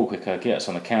recycle the ball quicker, get us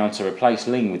on the counter, replace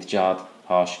Ling with Jard,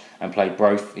 Harsh, and play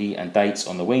Brophy and Dates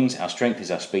on the wings. Our strength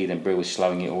is our speed, and Brill is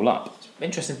slowing it all up.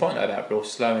 Interesting point though about Brill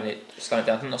slowing it down.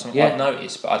 I think that's something I've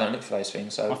noticed, but I don't look for those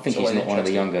things. So I think he's not one of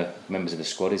the younger members of the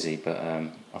squad, is he? But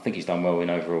I think he's done well in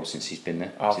overall since he's been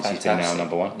there. Since fantastic. He's been now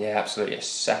number 1. Yeah, absolutely. Yes.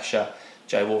 Sasha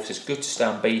J. Wolf says good to stay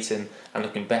unbeaten and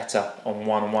looking better on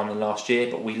 1-on-1 than last year,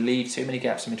 but we leave too many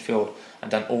gaps in midfield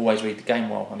and don't always read the game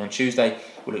well. And on Tuesday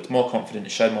we looked more confident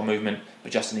and showed more movement,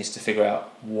 but Justin needs to figure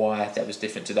out why that was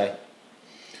different today.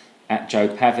 At Joe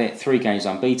Pavitt, 3 games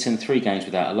unbeaten, 3 games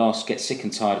without a loss, get sick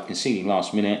and tired of conceding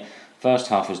last minute. First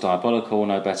half was diabolical,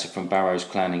 no better from Barrow's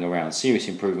clowning around. Serious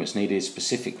improvements needed,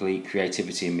 specifically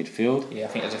creativity in midfield. Yeah, I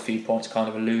think there's a few points kind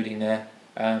of alluding there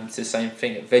to the same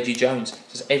thing. Veggie Jones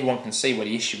says everyone can see what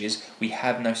the issue is. We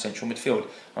have no central midfield.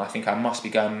 And I think I must be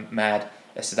going mad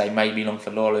as today may be long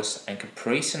for Lawless and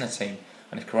Caprice in the team.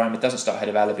 And if Karama doesn't start ahead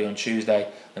of Alabi on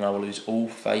Tuesday, then I will lose all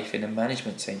faith in the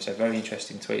management team. So very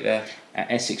interesting tweet there.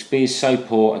 At Essex, B is so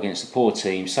poor against a poor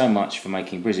team. So much for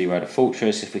making Brizzy Road a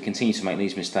fortress. If we continue to make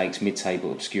these mistakes,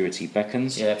 mid-table obscurity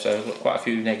beckons. Yeah, so I've got quite a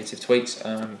few negative tweets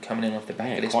coming in off the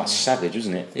back of this quite one. Savage,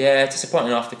 isn't it? Yeah,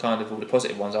 disappointing after kind of all the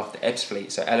positive ones after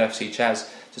Ebbsfleet. So LFC Chaz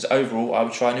says overall I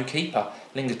would try a new keeper.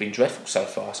 Ling has been dreadful so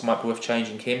far, so it might be worth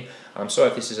changing him. And I'm sorry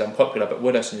if this is unpopular, but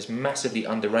Wooderson is massively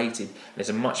underrated and is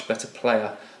a much better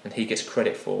player than he gets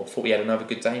credit for. Thought we had another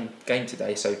good game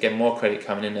today, so again more credit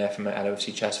coming in there from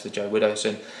LFC Chaz for Joe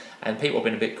Wooderson. And people have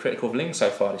been a bit critical of Ling so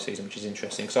far this season, which is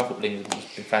interesting because I thought Ling has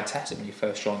been fantastic when he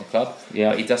first joined the club. Yeah.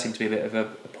 But he does seem to be a bit of a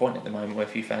point at the moment where a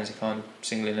few fans are kind of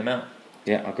singling him out.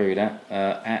 Yeah, I agree with that.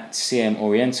 At CM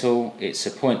Oriental, it's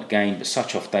a point gain, but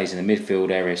such off days in the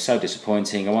midfield area is so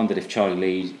disappointing. I wondered if Charlie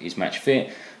Lee is match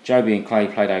fit. Joby and Clay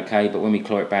played okay, but when we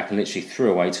claw it back and literally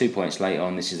threw away 2 points late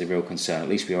on, this is a real concern. At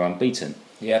least we are unbeaten.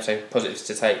 Yeah, so positives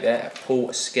to take there.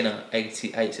 Paul Skinner,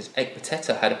 88, says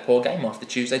Ekpateta had a poor game after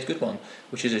Tuesday's good one,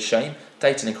 which is a shame.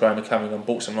 Dayton and Cromer coming on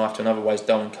brought some life to an otherwise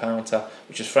dull encounter,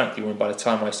 which was frankly ruined by the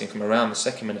time wasting from around the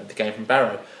second minute of the game from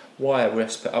Barrow. Why are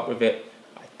refs put up with it?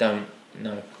 I don't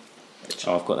know.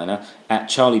 Oh, I've got that now. At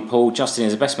Charlie Paul, Justin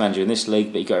is the best manager in this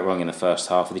league, but he got it wrong in the first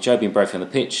half. With the Joby and Brophy on the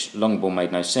pitch, long ball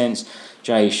made no sense.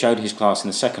 Jay showed his class in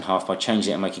the second half by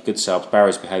changing it and making good subs.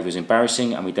 Barrow's behaviour was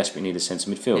embarrassing, and we desperately need a centre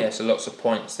midfield. Yeah, so lots of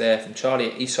points there from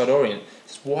Charlie at Eastside Orient.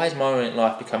 Says, why is my Orient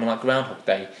life becoming like Groundhog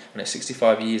Day? When it's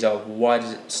 65 years old, why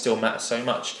does it still matter so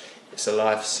much? It's a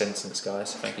life sentence,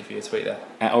 guys. Thank you for your tweet there.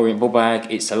 At Orient Bullbag,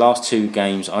 it's the last two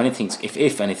games. If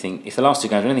the last two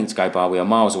games are anything to go by, we are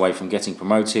miles away from getting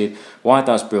promoted. Why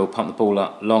does Brill pump the ball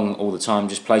up long all the time,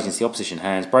 just plays into the opposition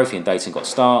hands? Brophy and Dayton got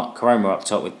start. Karoma up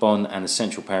top with Bond, and the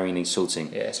central pairing needs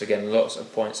sorting. Yeah, so again, lots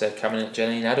of points there coming in.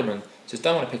 Janine Adelman says,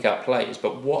 don't want to pick out players,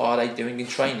 but what are they doing in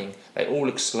training? They all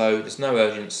look slow, there's no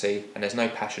urgency, and there's no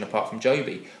passion apart from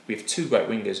Joby. We have two great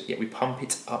wingers, yet we pump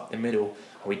it up the middle.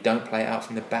 We don't play it out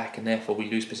from the back, and therefore we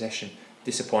lose possession.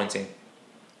 Disappointing.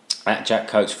 At Jack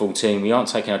Coates 14, we aren't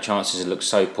taking our chances and look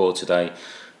so poor today.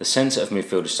 The centre of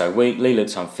midfield is so weak. Lee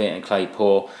looks unfit and Clay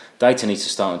poor. Dayton needs to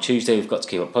start on Tuesday. We've got to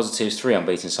keep up positives. 3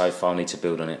 unbeaten so far. Need to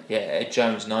build on it. Yeah, Ed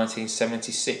Jones,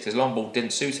 1976. As long ball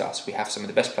didn't suit us, we have some of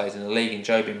the best players in the league in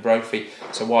Joby and Brophy.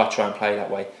 So why try and play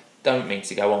that way? Don't mean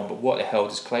to go on, but what the hell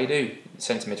does Clay do?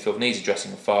 Centre midfield needs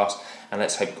addressing fast, and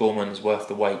let's hope Gorman is worth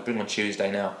the wait. Bring on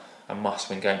Tuesday now. A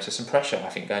must-win game. So some pressure, I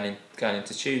think, going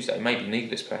into Tuesday. Maybe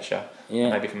needless pressure. Yeah.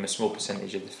 Maybe from a small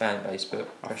percentage of the fan base, but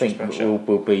I think pressure.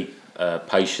 We'll be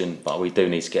patient, but we do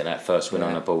need to get that first win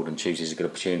on the board, and Tuesday's a good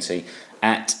opportunity.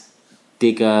 At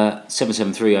Digger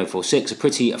 773046, a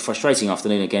pretty frustrating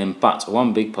afternoon again, but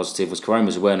one big positive was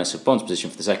Karoma's awareness of Bond's position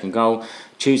for the second goal.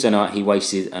 Tuesday night he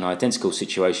wasted an identical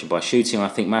situation by shooting. I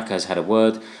think Maka has had a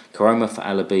word. Karoma for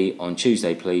alibi on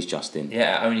Tuesday, please, Justin.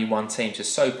 Yeah, only one team,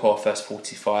 just so poor first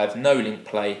 45, no link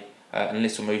play and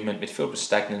little movement. Midfield was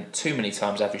stagnant. Too many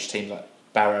times average teams like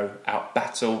Barrow out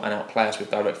battle and outplay us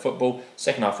with direct football.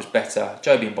 Second half was better.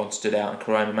 Joby and Bond stood out, and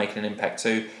Karoma making an impact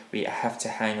too. We have to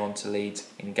hang on to leads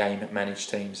in game managed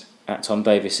teams. At Tom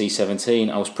Davis C17,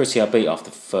 I was pretty upbeat after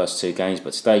the first 2 games,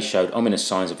 but today showed ominous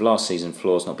signs of last season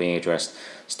flaws not being addressed.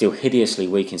 Still hideously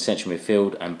weak in central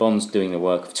midfield, and Bond's doing the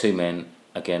work of 2 men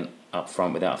again up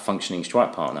front without a functioning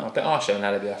strike partner. A bit harsher on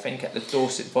Alibi, I think. At the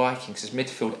Dorset Vikings, his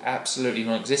midfield absolutely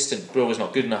non-existent. Brill was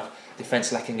not good enough.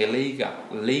 Defence lacking a leader,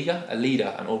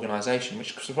 and organisation,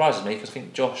 which surprises me because I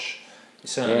think Josh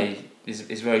certainly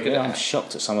is very good at I'm that.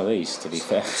 shocked at some of these, to be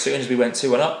fair. As soon as we went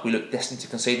 2-1 up, we looked destined to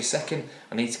concede a second.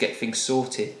 I need to get things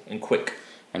sorted and quick.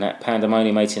 And at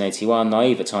Pandemonium 1881,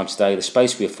 naive at times today, the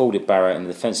space we afforded Barrow in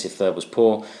the defensive third was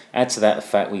poor. Add to that the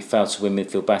fact we failed to win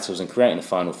midfield battles and create in the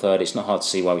final third. It's not hard to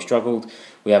see why we struggled.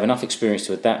 We have enough experience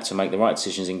to adapt to make the right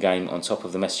decisions in game on top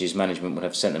of the messages management would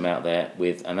have sent them out there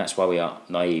with, and that's why we are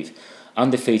naive.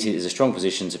 Undefeated is a strong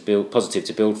position to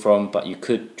build from, but you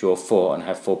could draw 4 and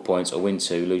have 4 points, or win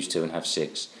 2, lose 2 and have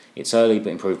 6. It's early,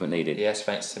 but improvement needed. Yes,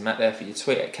 thanks to Matt there for your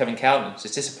tweet. At Kevin Cowden, it's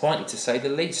disappointing to say the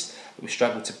least. We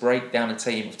struggled to break down a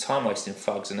team of time-wasting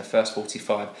thugs in the first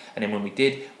 45, and then when we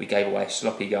did, we gave away a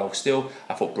sloppy goal. Still,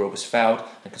 I thought Brill was fouled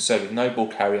and concerned with no ball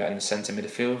carrier in the centre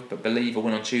midfield, but believe a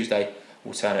win on Tuesday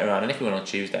will turn it around. And if we win on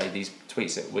Tuesday, these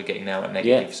tweets that we're getting now at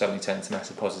negative suddenly turn into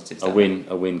massive positives. A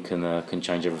win can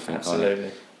change everything.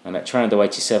 Absolutely. And at Trando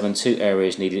 87, 2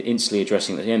 areas needed instantly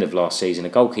addressing at the end of last season. A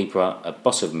goalkeeper, a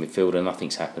boss of a midfielder,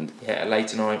 nothing's happened. Yeah, at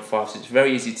Leyton Orient 5, so it's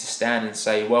very easy to stand and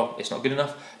say, well, it's not good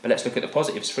enough, but let's look at the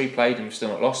positives. 3 played and we've still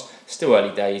not lost. Still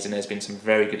early days, and there's been some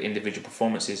very good individual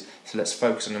performances, so let's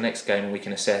focus on the next game and we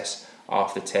can assess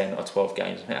after 10 or 12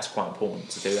 games. I think that's quite important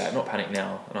to do that. Not panic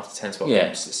now, and after 10, 12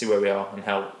 games, let's see where we are and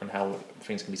how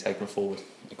things can be taken forward.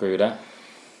 Agree with that.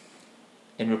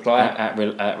 In reply,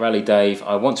 at Rally Dave,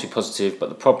 I want to be positive, but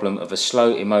the problem of a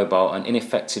slow, immobile and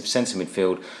ineffective centre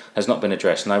midfield has not been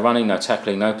addressed. No running, no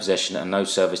tackling, no possession and no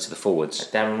service to the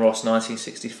forwards. Darren Ross,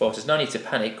 1964, says, no need to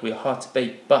panic, we are hard to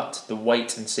beat, but the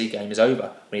wait and see game is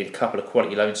over. We need a couple of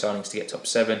quality loan signings to get top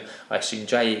 7. I assume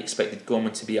Jay expected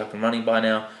Gorman to be up and running by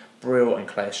now. Brill and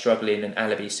Clay are struggling, and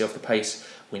Alibi still off the pace.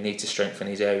 We need to strengthen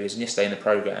these areas. And yesterday in the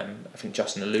programme, I think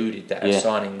Justin alluded that a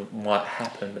signing might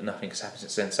happen, but nothing has happened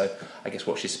since then. So I guess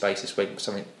watch this space this week.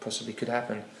 Something possibly could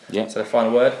happen. Yeah. So the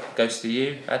final word goes to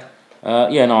you, Ad.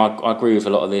 I agree with a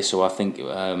lot of this. So I think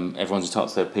everyone's entitled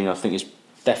to their opinion. I think it's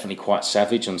definitely quite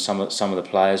savage on some of the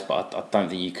players, but I don't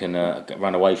think you can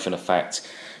run away from the fact.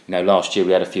 You know, last year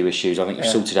we had a few issues. I think we've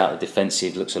sorted out the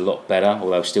defensive. Looks a lot better,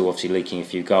 although still obviously leaking a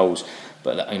few goals.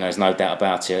 But there's no doubt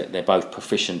about it. They're both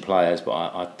proficient players, but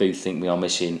I do think we are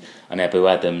missing an Ebu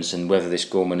Adams, and whether this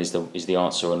Gorman is the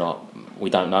answer or not, we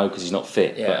don't know because he's not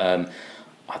fit. Yeah.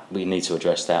 But we need to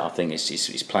address that. I think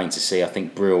it's plain to see. I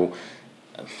think Brill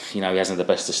he hasn't the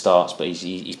best of starts, but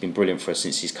he's been brilliant for us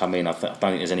since he's come in. I don't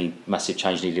think there's any massive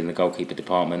change needed in the goalkeeper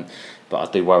department, but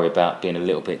I do worry about being a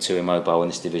little bit too immobile in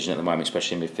this division at the moment,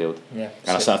 especially in midfield. Yeah,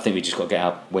 and I think we just got to get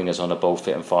our wingers on the ball,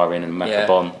 fit and firing, and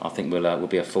Macabon, I think we'll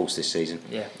be a force this season.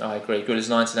 Yeah, I agree. Good as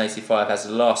 1985 has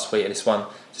the last tweet of this one.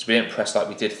 Just we didn't press like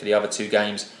we did for the other two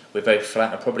games. We're very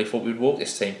flat. I probably thought we'd walk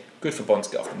this team. Good for Bond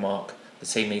to get off the mark. The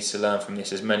team needs to learn from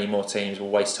this, as many more teams will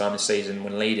waste time this season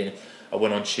when leading. A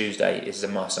win on Tuesday is a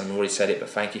must, and we've already said it, but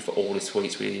thank you for all the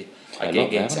tweets we are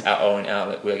getting to Orient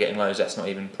Outlet. We're getting loads, that's not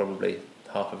even probably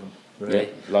half of them, really.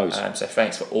 Yeah, loads. So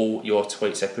thanks for all your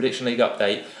tweets. So Prediction League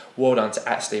update, well done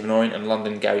to @Stephen Orient and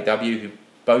London Gary W, who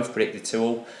both predicted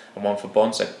 2-2 and 1 for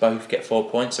Bond, so both get 4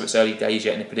 points. So it's early days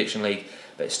yet in the Prediction League,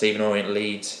 but Stephen Orient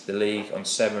leads the league on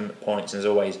 7 points, and as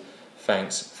always,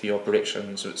 thanks for your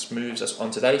predictions. Which moves us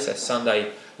on today, so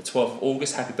Sunday the 12th of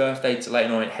August. Happy birthday to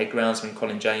Leyton Orient head groundsman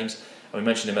Colin James. And we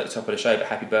mentioned him at the top of the show, but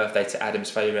happy birthday to Adam's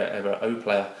favourite ever O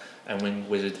player and wing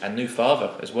wizard and new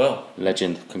father as well.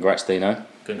 Legend. Congrats, Dino.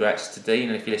 Congrats to Dean,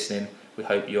 and if you're listening, we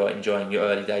hope you're enjoying your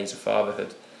early days of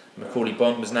fatherhood. Macaulay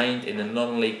Bond was named in the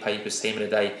non-league papers team of the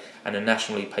day and the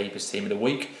National League papers team of the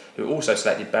week, who also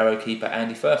selected Barrow keeper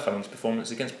Andy Firth following his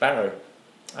performance against Barrow.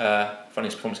 Following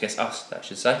his performance against us, I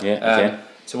should say. Yeah, again.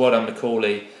 So well done,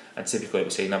 Macaulay, and typically we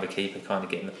see another keeper kind of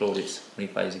getting the plaudits when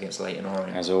he plays against Leyton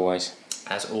Orient. As always.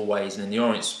 And then the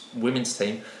Orient's women's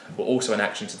team were also in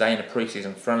action today in a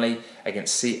pre-season friendly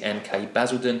against CNK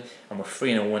Basildon, and were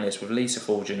 3-0 winners with Lisa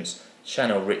Fulgence,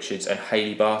 Chanel Richards and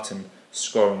Hayley Barton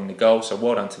scoring the goal. So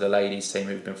well done to the ladies team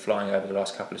who've been flying over the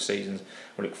last couple of seasons.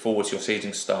 We look forward to your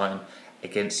season starting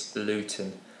against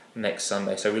Luton next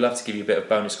Sunday. So we love to give you a bit of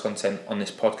bonus content on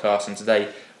this podcast, and today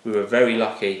we were very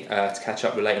lucky to catch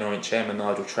up with Leyton Orient chairman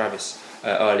Nigel Travis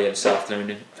earlier this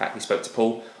afternoon. In fact, we spoke to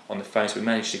Paul on the phone, so we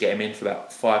managed to get him in for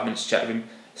about 5 minutes to chat with him.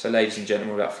 So ladies and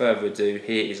gentlemen, without further ado,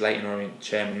 here is Leyton Orient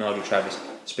chairman Nigel Travis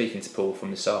speaking to Paul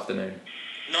from this afternoon.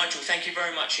 Nigel, thank you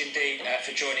very much indeed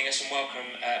for joining us, and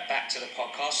welcome back to the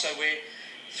podcast. So we're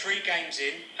 3 games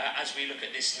in as we look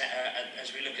at this,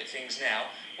 as we look at things now.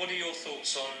 What are your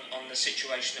thoughts on the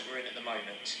situation that we're in at the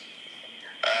moment?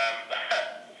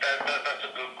 That's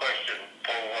a good question,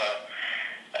 Paul.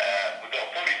 We've got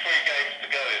 43 games to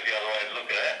go is the other way to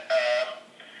look at it.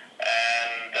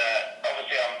 And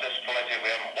obviously I'm disappointed we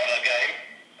haven't won a game.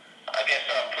 I guess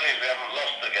I'm pleased we haven't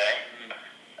lost a game.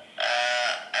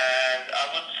 And I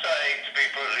would say, to be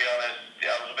brutally honest,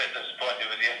 I was a bit disappointed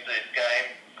with yesterday's game,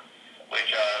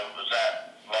 which I was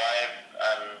at live,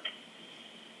 and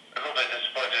a little bit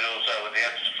disappointed also with the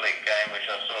Ebbsfleet game, which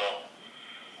I saw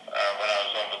when I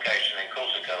was on vacation in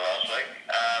Corsica last week.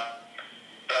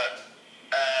 But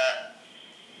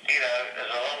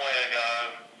there's a long way to go.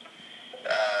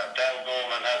 Dale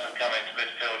Gorman hasn't come into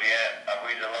midfield yet. I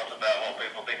read a lot about what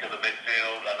people think of the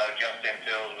midfield. I know Justin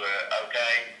feels we're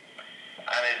okay.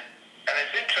 And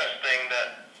it's interesting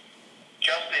that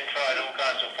Justin tried all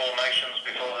kinds of formations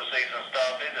before the season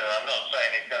started, and I'm not saying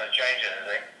he's going to change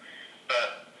anything, but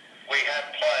we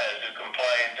have players who can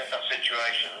play in different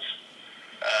situations,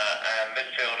 and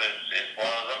midfield is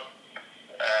one of them.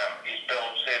 He's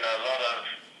built in a lot of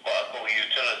what I call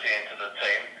utility into the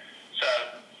team. So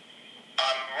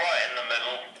I'm right in the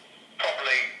middle.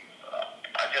 Probably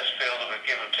I just feel that we've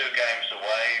given 2 games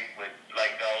away with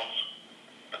late goals,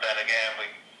 but then again we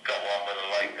got one with a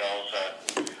late goal, so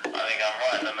I think I'm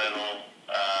right in the middle.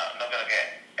 I'm not going to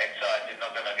get excited,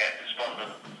 not going to get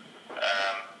despondent,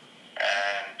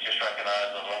 and just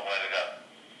recognise there's a long way to go.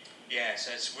 Yeah,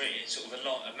 so it's really sort of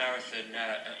a marathon,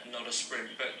 not a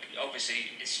sprint, but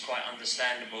obviously it's quite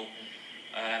understandable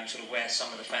sort of where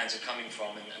some of the fans are coming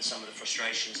from and some of the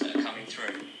frustrations that are coming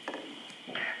through.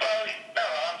 Well, no,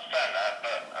 I understand that,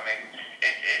 but I mean,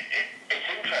 it's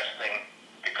interesting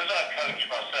because I coach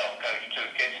 2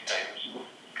 kids teams,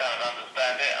 kind of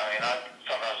understand it. I mean, I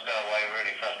sometimes go away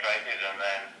really frustrated and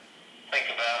then think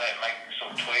about it, make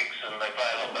some tweaks, and they play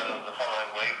a lot better the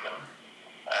following week. And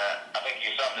I think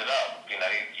you summed it up. You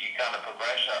kind of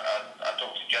progress. I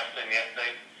talked to Justin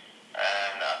yesterday,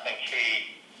 and I think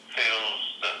he feels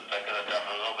that they could have done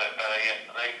a little bit better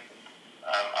yesterday.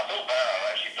 I thought Barrow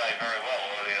actually played very well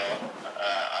early on.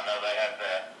 I know they had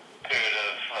their period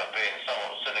of being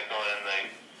somewhat cynical in the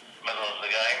middle of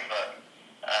the game, but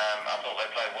I thought they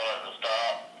played well at the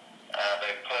start.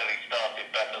 They clearly started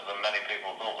better than many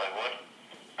people thought they would.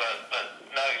 But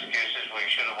no excuses. We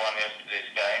should have won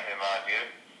yesterday's game, in my view,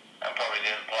 and probably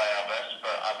didn't play our best.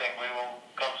 But I think we will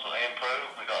constantly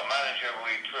improve. We've got a manager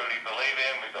we truly believe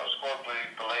in. We've got a squad we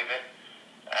believe in.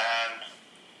 And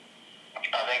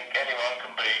I think anyone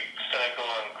can be cynical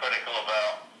and critical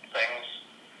about things,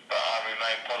 but I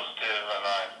remain positive, and I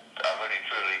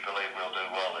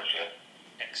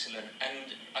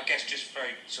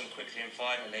quickly and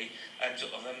finally,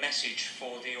 sort of a message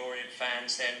for the Orient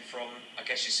fans then from, I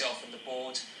guess, yourself and the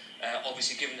board.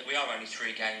 Obviously, given that we are only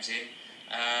 3 games in,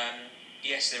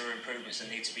 yes, there are improvements that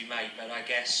need to be made, but I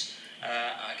guess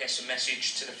a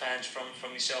message to the fans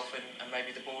from yourself and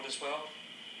maybe the board as well.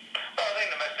 Well, I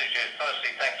think the message is,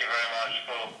 firstly, thank you very much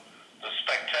for the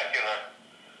spectacular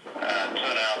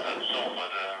turnout at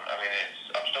Salford.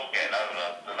 I'm still getting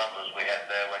over the numbers we had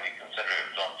there when you consider it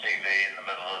was on TV in the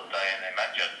middle of the day in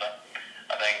Manchester.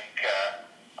 I think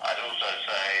I'd also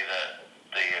say that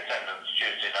the attendance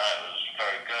Tuesday night was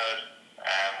very good,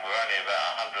 and we're only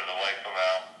about 100 away from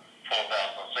our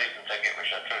 4,000 season ticket,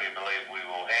 which I truly believe we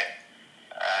will hit.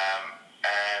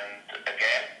 And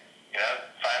again,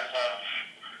 fans have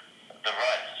the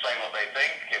right to say what they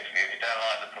think. If you don't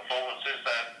like the performances,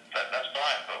 that's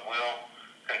fine, but we'll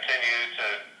continue to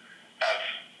have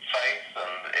faith,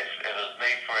 and if there's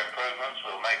need for improvements,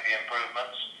 we'll make the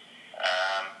improvements.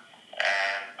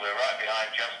 And we're right behind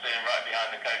Justin, right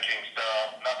behind the coaching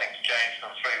staff. Nothing's changed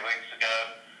from 3 weeks ago,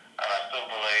 and I still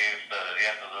believe that at the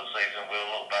end of the season we'll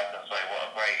look back and say what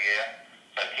a great year.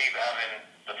 So keep having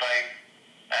the faith.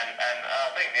 And I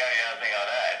think the only other thing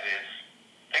I'd add is,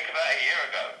 think about a year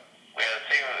ago. We had a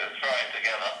team that was throwing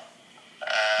together.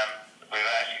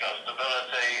 We've actually got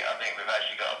stability. I think we've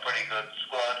actually got a pretty good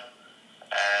squad.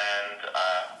 And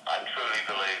I truly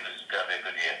believe this is going to be a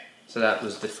good year. So that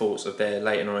was the thoughts of their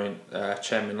Leyton Orient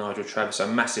chairman, Nigel Travis. So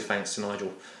massive thanks to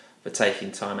Nigel for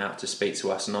taking time out to speak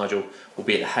to us. Nigel will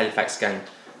be at the Halifax game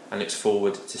and looks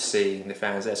forward to seeing the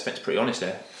fans there. So I think it's pretty honest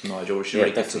there from Nigel, which is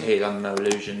really good to hear. Done no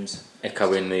illusions.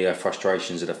 Echoing the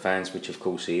frustrations of the fans, which of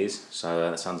course he is, so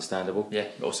that's understandable. Yeah,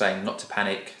 or saying not to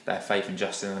panic, they have faith in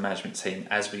Justin and the management team,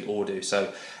 as we all do.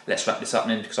 So let's wrap this up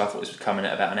then, because I thought this was coming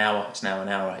at about an hour. It's now an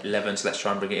hour 11, so let's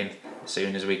try and bring it in as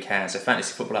soon as we can. So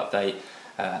fantasy football update.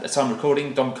 At the time of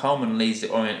recording, Dom Coleman leads the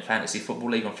Orient Fantasy Football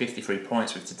League on 53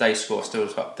 points, with today's score still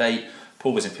to update.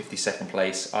 Paul was in 52nd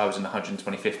place, I was in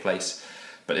 125th place.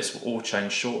 But this will all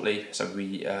change shortly. So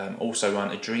we also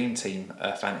run a Dream Team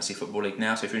Fantasy Football League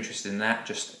now. So if you're interested in that,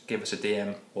 just give us a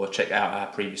DM or check out our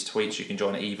previous tweets. You can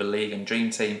join either league and Dream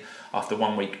Team. After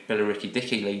 1 week, Billericay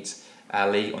Dickey leads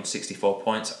our league on 64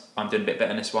 points. I'm doing a bit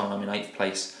better in this one. I'm in 8th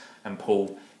place, and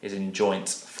Paul is in joint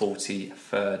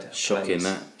 43rd Shocking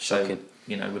place. Shocking.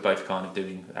 So, we're both kind of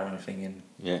doing our own thing in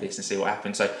this and see what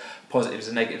happens. So positives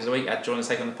and negatives of the week. Do you want to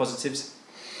take on the positives?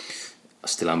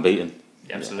 Still unbeaten.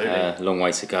 Absolutely. Long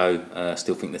way to go.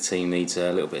 Still think the team needs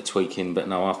a little bit of tweaking, but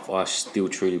no, I still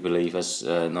truly believe, as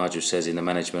Nigel says in the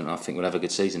management, I think we'll have a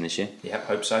good season this year. Yeah,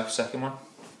 hope so. Second one?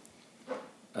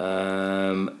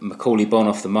 Macaulay Bonne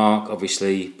off the mark,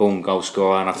 obviously born goal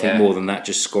scorer, and I think more than that,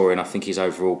 just scoring. I think his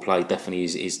overall play definitely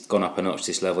is gone up a notch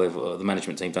this level. The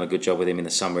management team done a good job with him in the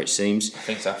summer, it seems. I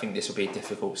think so. I think this will be a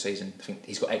difficult season. I think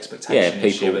he's got expectation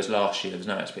this year, whereas last year there was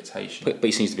no expectation. But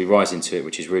he seems to be rising to it,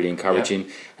 which is really encouraging.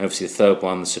 And obviously the third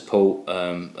one, the support,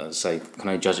 can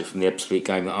only judge it from the Ebbsfleet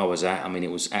game that I was at. I mean,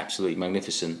 it was absolutely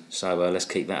magnificent. So let's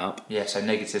keep that up. Yeah, so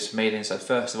negatives for me then. So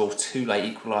first of all, 2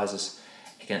 late equalisers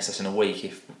against us in a week.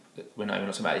 If we're not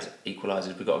talking about these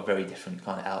equalisers, we've got a very different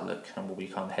kind of outlook and we'll be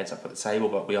kind of heads up at the table,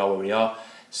 but we are where we are.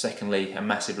 Secondly, a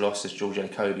massive loss as George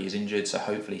Jacobi is injured, so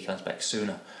hopefully he comes back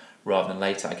sooner rather than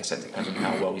later. I guess that depends on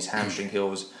how well his hamstring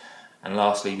heals. And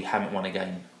lastly, we haven't won a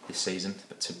game this season,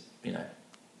 but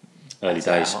early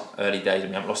days, and we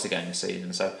haven't lost a game this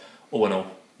season. So all in all,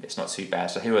 it's not too bad.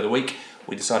 So hero of the week,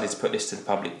 we decided to put this to the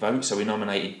public vote. So we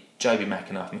nominated Joby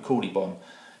McAnuff, Macaulay Bonne,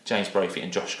 James Brophy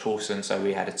and Josh Coulson. So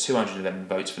we had 211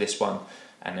 votes for this one,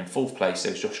 and in 4th place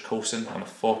there was Josh Coulson on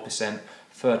 4%,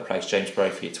 3rd place James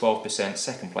Brophy at 12%,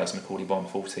 2nd place Macaulay Bonne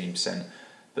 14%,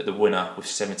 but the winner with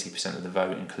 70% of the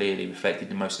vote, and clearly reflected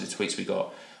in most of the tweets we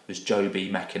got, was Joby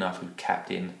McAnuff, who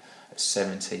capped in at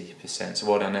 70%. So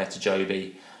well done there to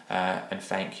Joby, and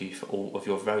thank you for all of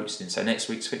your votes. And so next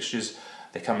week's fixtures,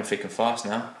 they're coming thick and fast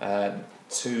now.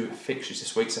 2 fixtures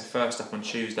this week. So first up on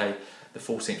Tuesday, the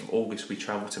 14th of August, we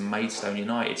travel to Maidstone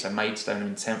United. So Maidstone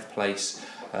in 10th place,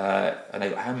 and they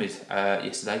got hammered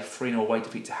yesterday. 3-0 away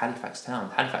defeat to Halifax Town.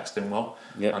 Halifax doing well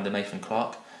under Nathan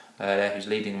Clark, who's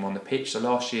leading them on the pitch. So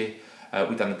last year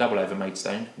we'd done the double over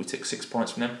Maidstone. We took 6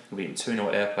 points from them. We beat them 2-0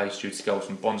 at their place due to goals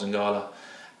from Bonzangala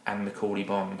and Macaulay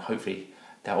Bonne. And hopefully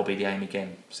that will be the aim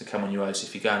again. So come on, you guys,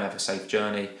 if you go and have a safe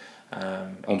journey.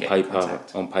 On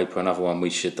paper, another one we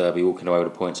should be walking away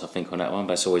with the points. I think on that one,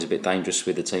 that's always a bit dangerous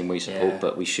with the team we support.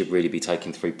 But we should really be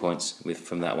taking 3 points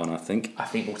from that one. I think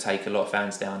we'll take a lot of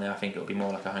fans down there. I think it'll be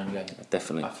more like a home game.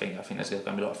 Definitely. I think there's going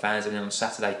to be a lot of fans. And then on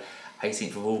Saturday,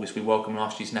 18th of August, we welcome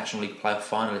last year's National League playoff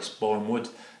finalists Boreham Wood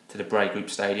to the Bray Group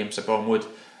Stadium. So Boreham Wood,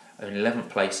 in 11th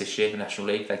place this year in the National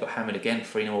League. They got hammered again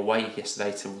 3-0 away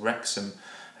yesterday to Wrexham,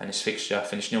 and this fixture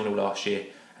finished 0-0 last year,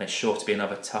 and it's sure to be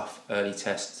another tough early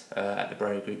test at the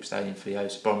Barrow Group Stadium for the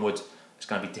O's. Bron Wood, it's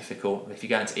going to be difficult. If you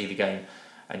go into either game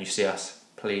and you see us,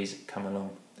 please come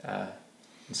along and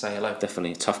say hello.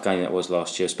 Definitely a tough game that was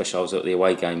last year, especially I was at the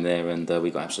away game there, and we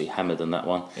got absolutely hammered on that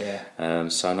one. Yeah.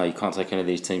 So no, you can't take any of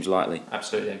these teams lightly.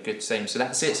 Absolutely, a good team. So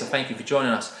that's it. So thank you for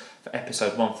joining us for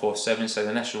episode 147. So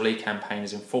the National League campaign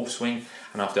is in full swing,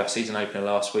 and after our season opener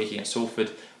last week against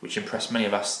Salford, which impressed many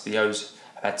of us, the O's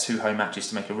have had 2 home matches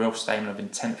to make a real statement of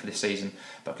intent for this season,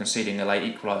 but conceding a late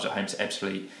equaliser at home to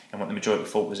Ebbsfleet, and what the majority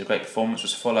thought was a great performance,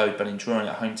 was followed by an drawing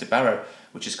at home to Barrow,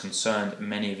 which has concerned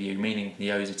many of you, meaning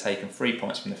the O's have taken 3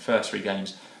 points from the first 3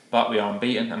 games. But we are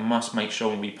unbeaten and must make sure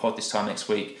when we pod this time next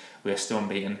week we are still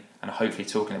unbeaten, and hopefully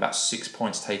talking about 6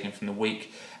 points taken from the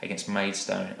week against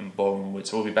Maidstone and Bournemouth.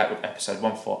 So we'll be back with episode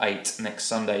 148 next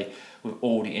Sunday with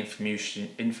all the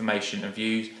information and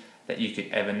views that you could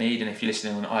ever need. And if you're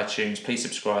listening on iTunes, please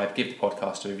subscribe, give the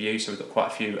podcast a review. So we've got quite a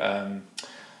few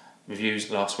reviews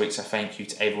last week, so thank you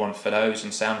to everyone for those. On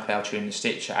SoundCloud, tune the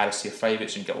Stitcher, add us to your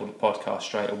favourites and get all the podcasts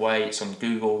straight away. It's on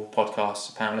Google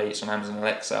Podcasts, apparently it's on Amazon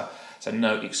Alexa, so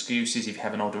no excuses. If you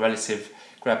have an older relative,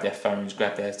 grab their phones,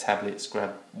 grab their tablets,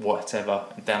 grab whatever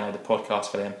and download the podcast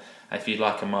for them. And if you'd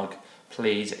like a mug,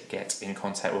 please get in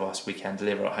contact with us. We can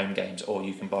deliver at home games, or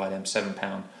you can buy them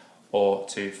 £7 or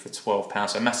 2 for £12.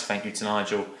 So a massive thank you to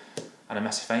Nigel, and a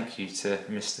massive thank you to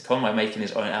Mr. Conway making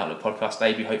his own Outlook podcast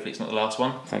debut. Hopefully it's not the last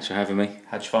one. Thanks for having me.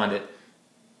 How'd you find it?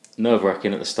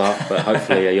 Nerve-wracking at the start, but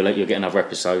hopefully you'll get another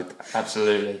episode.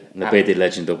 Absolutely. And the bearded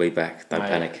legend will be back. Don't Mate,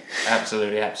 panic.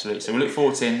 Absolutely. So we look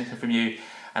forward to hearing from you,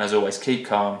 and as always, keep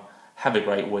calm, have a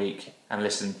great week, and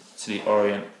listen to the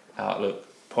Orient Outlook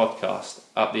podcast.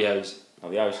 Up the O's.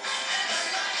 Up the O's.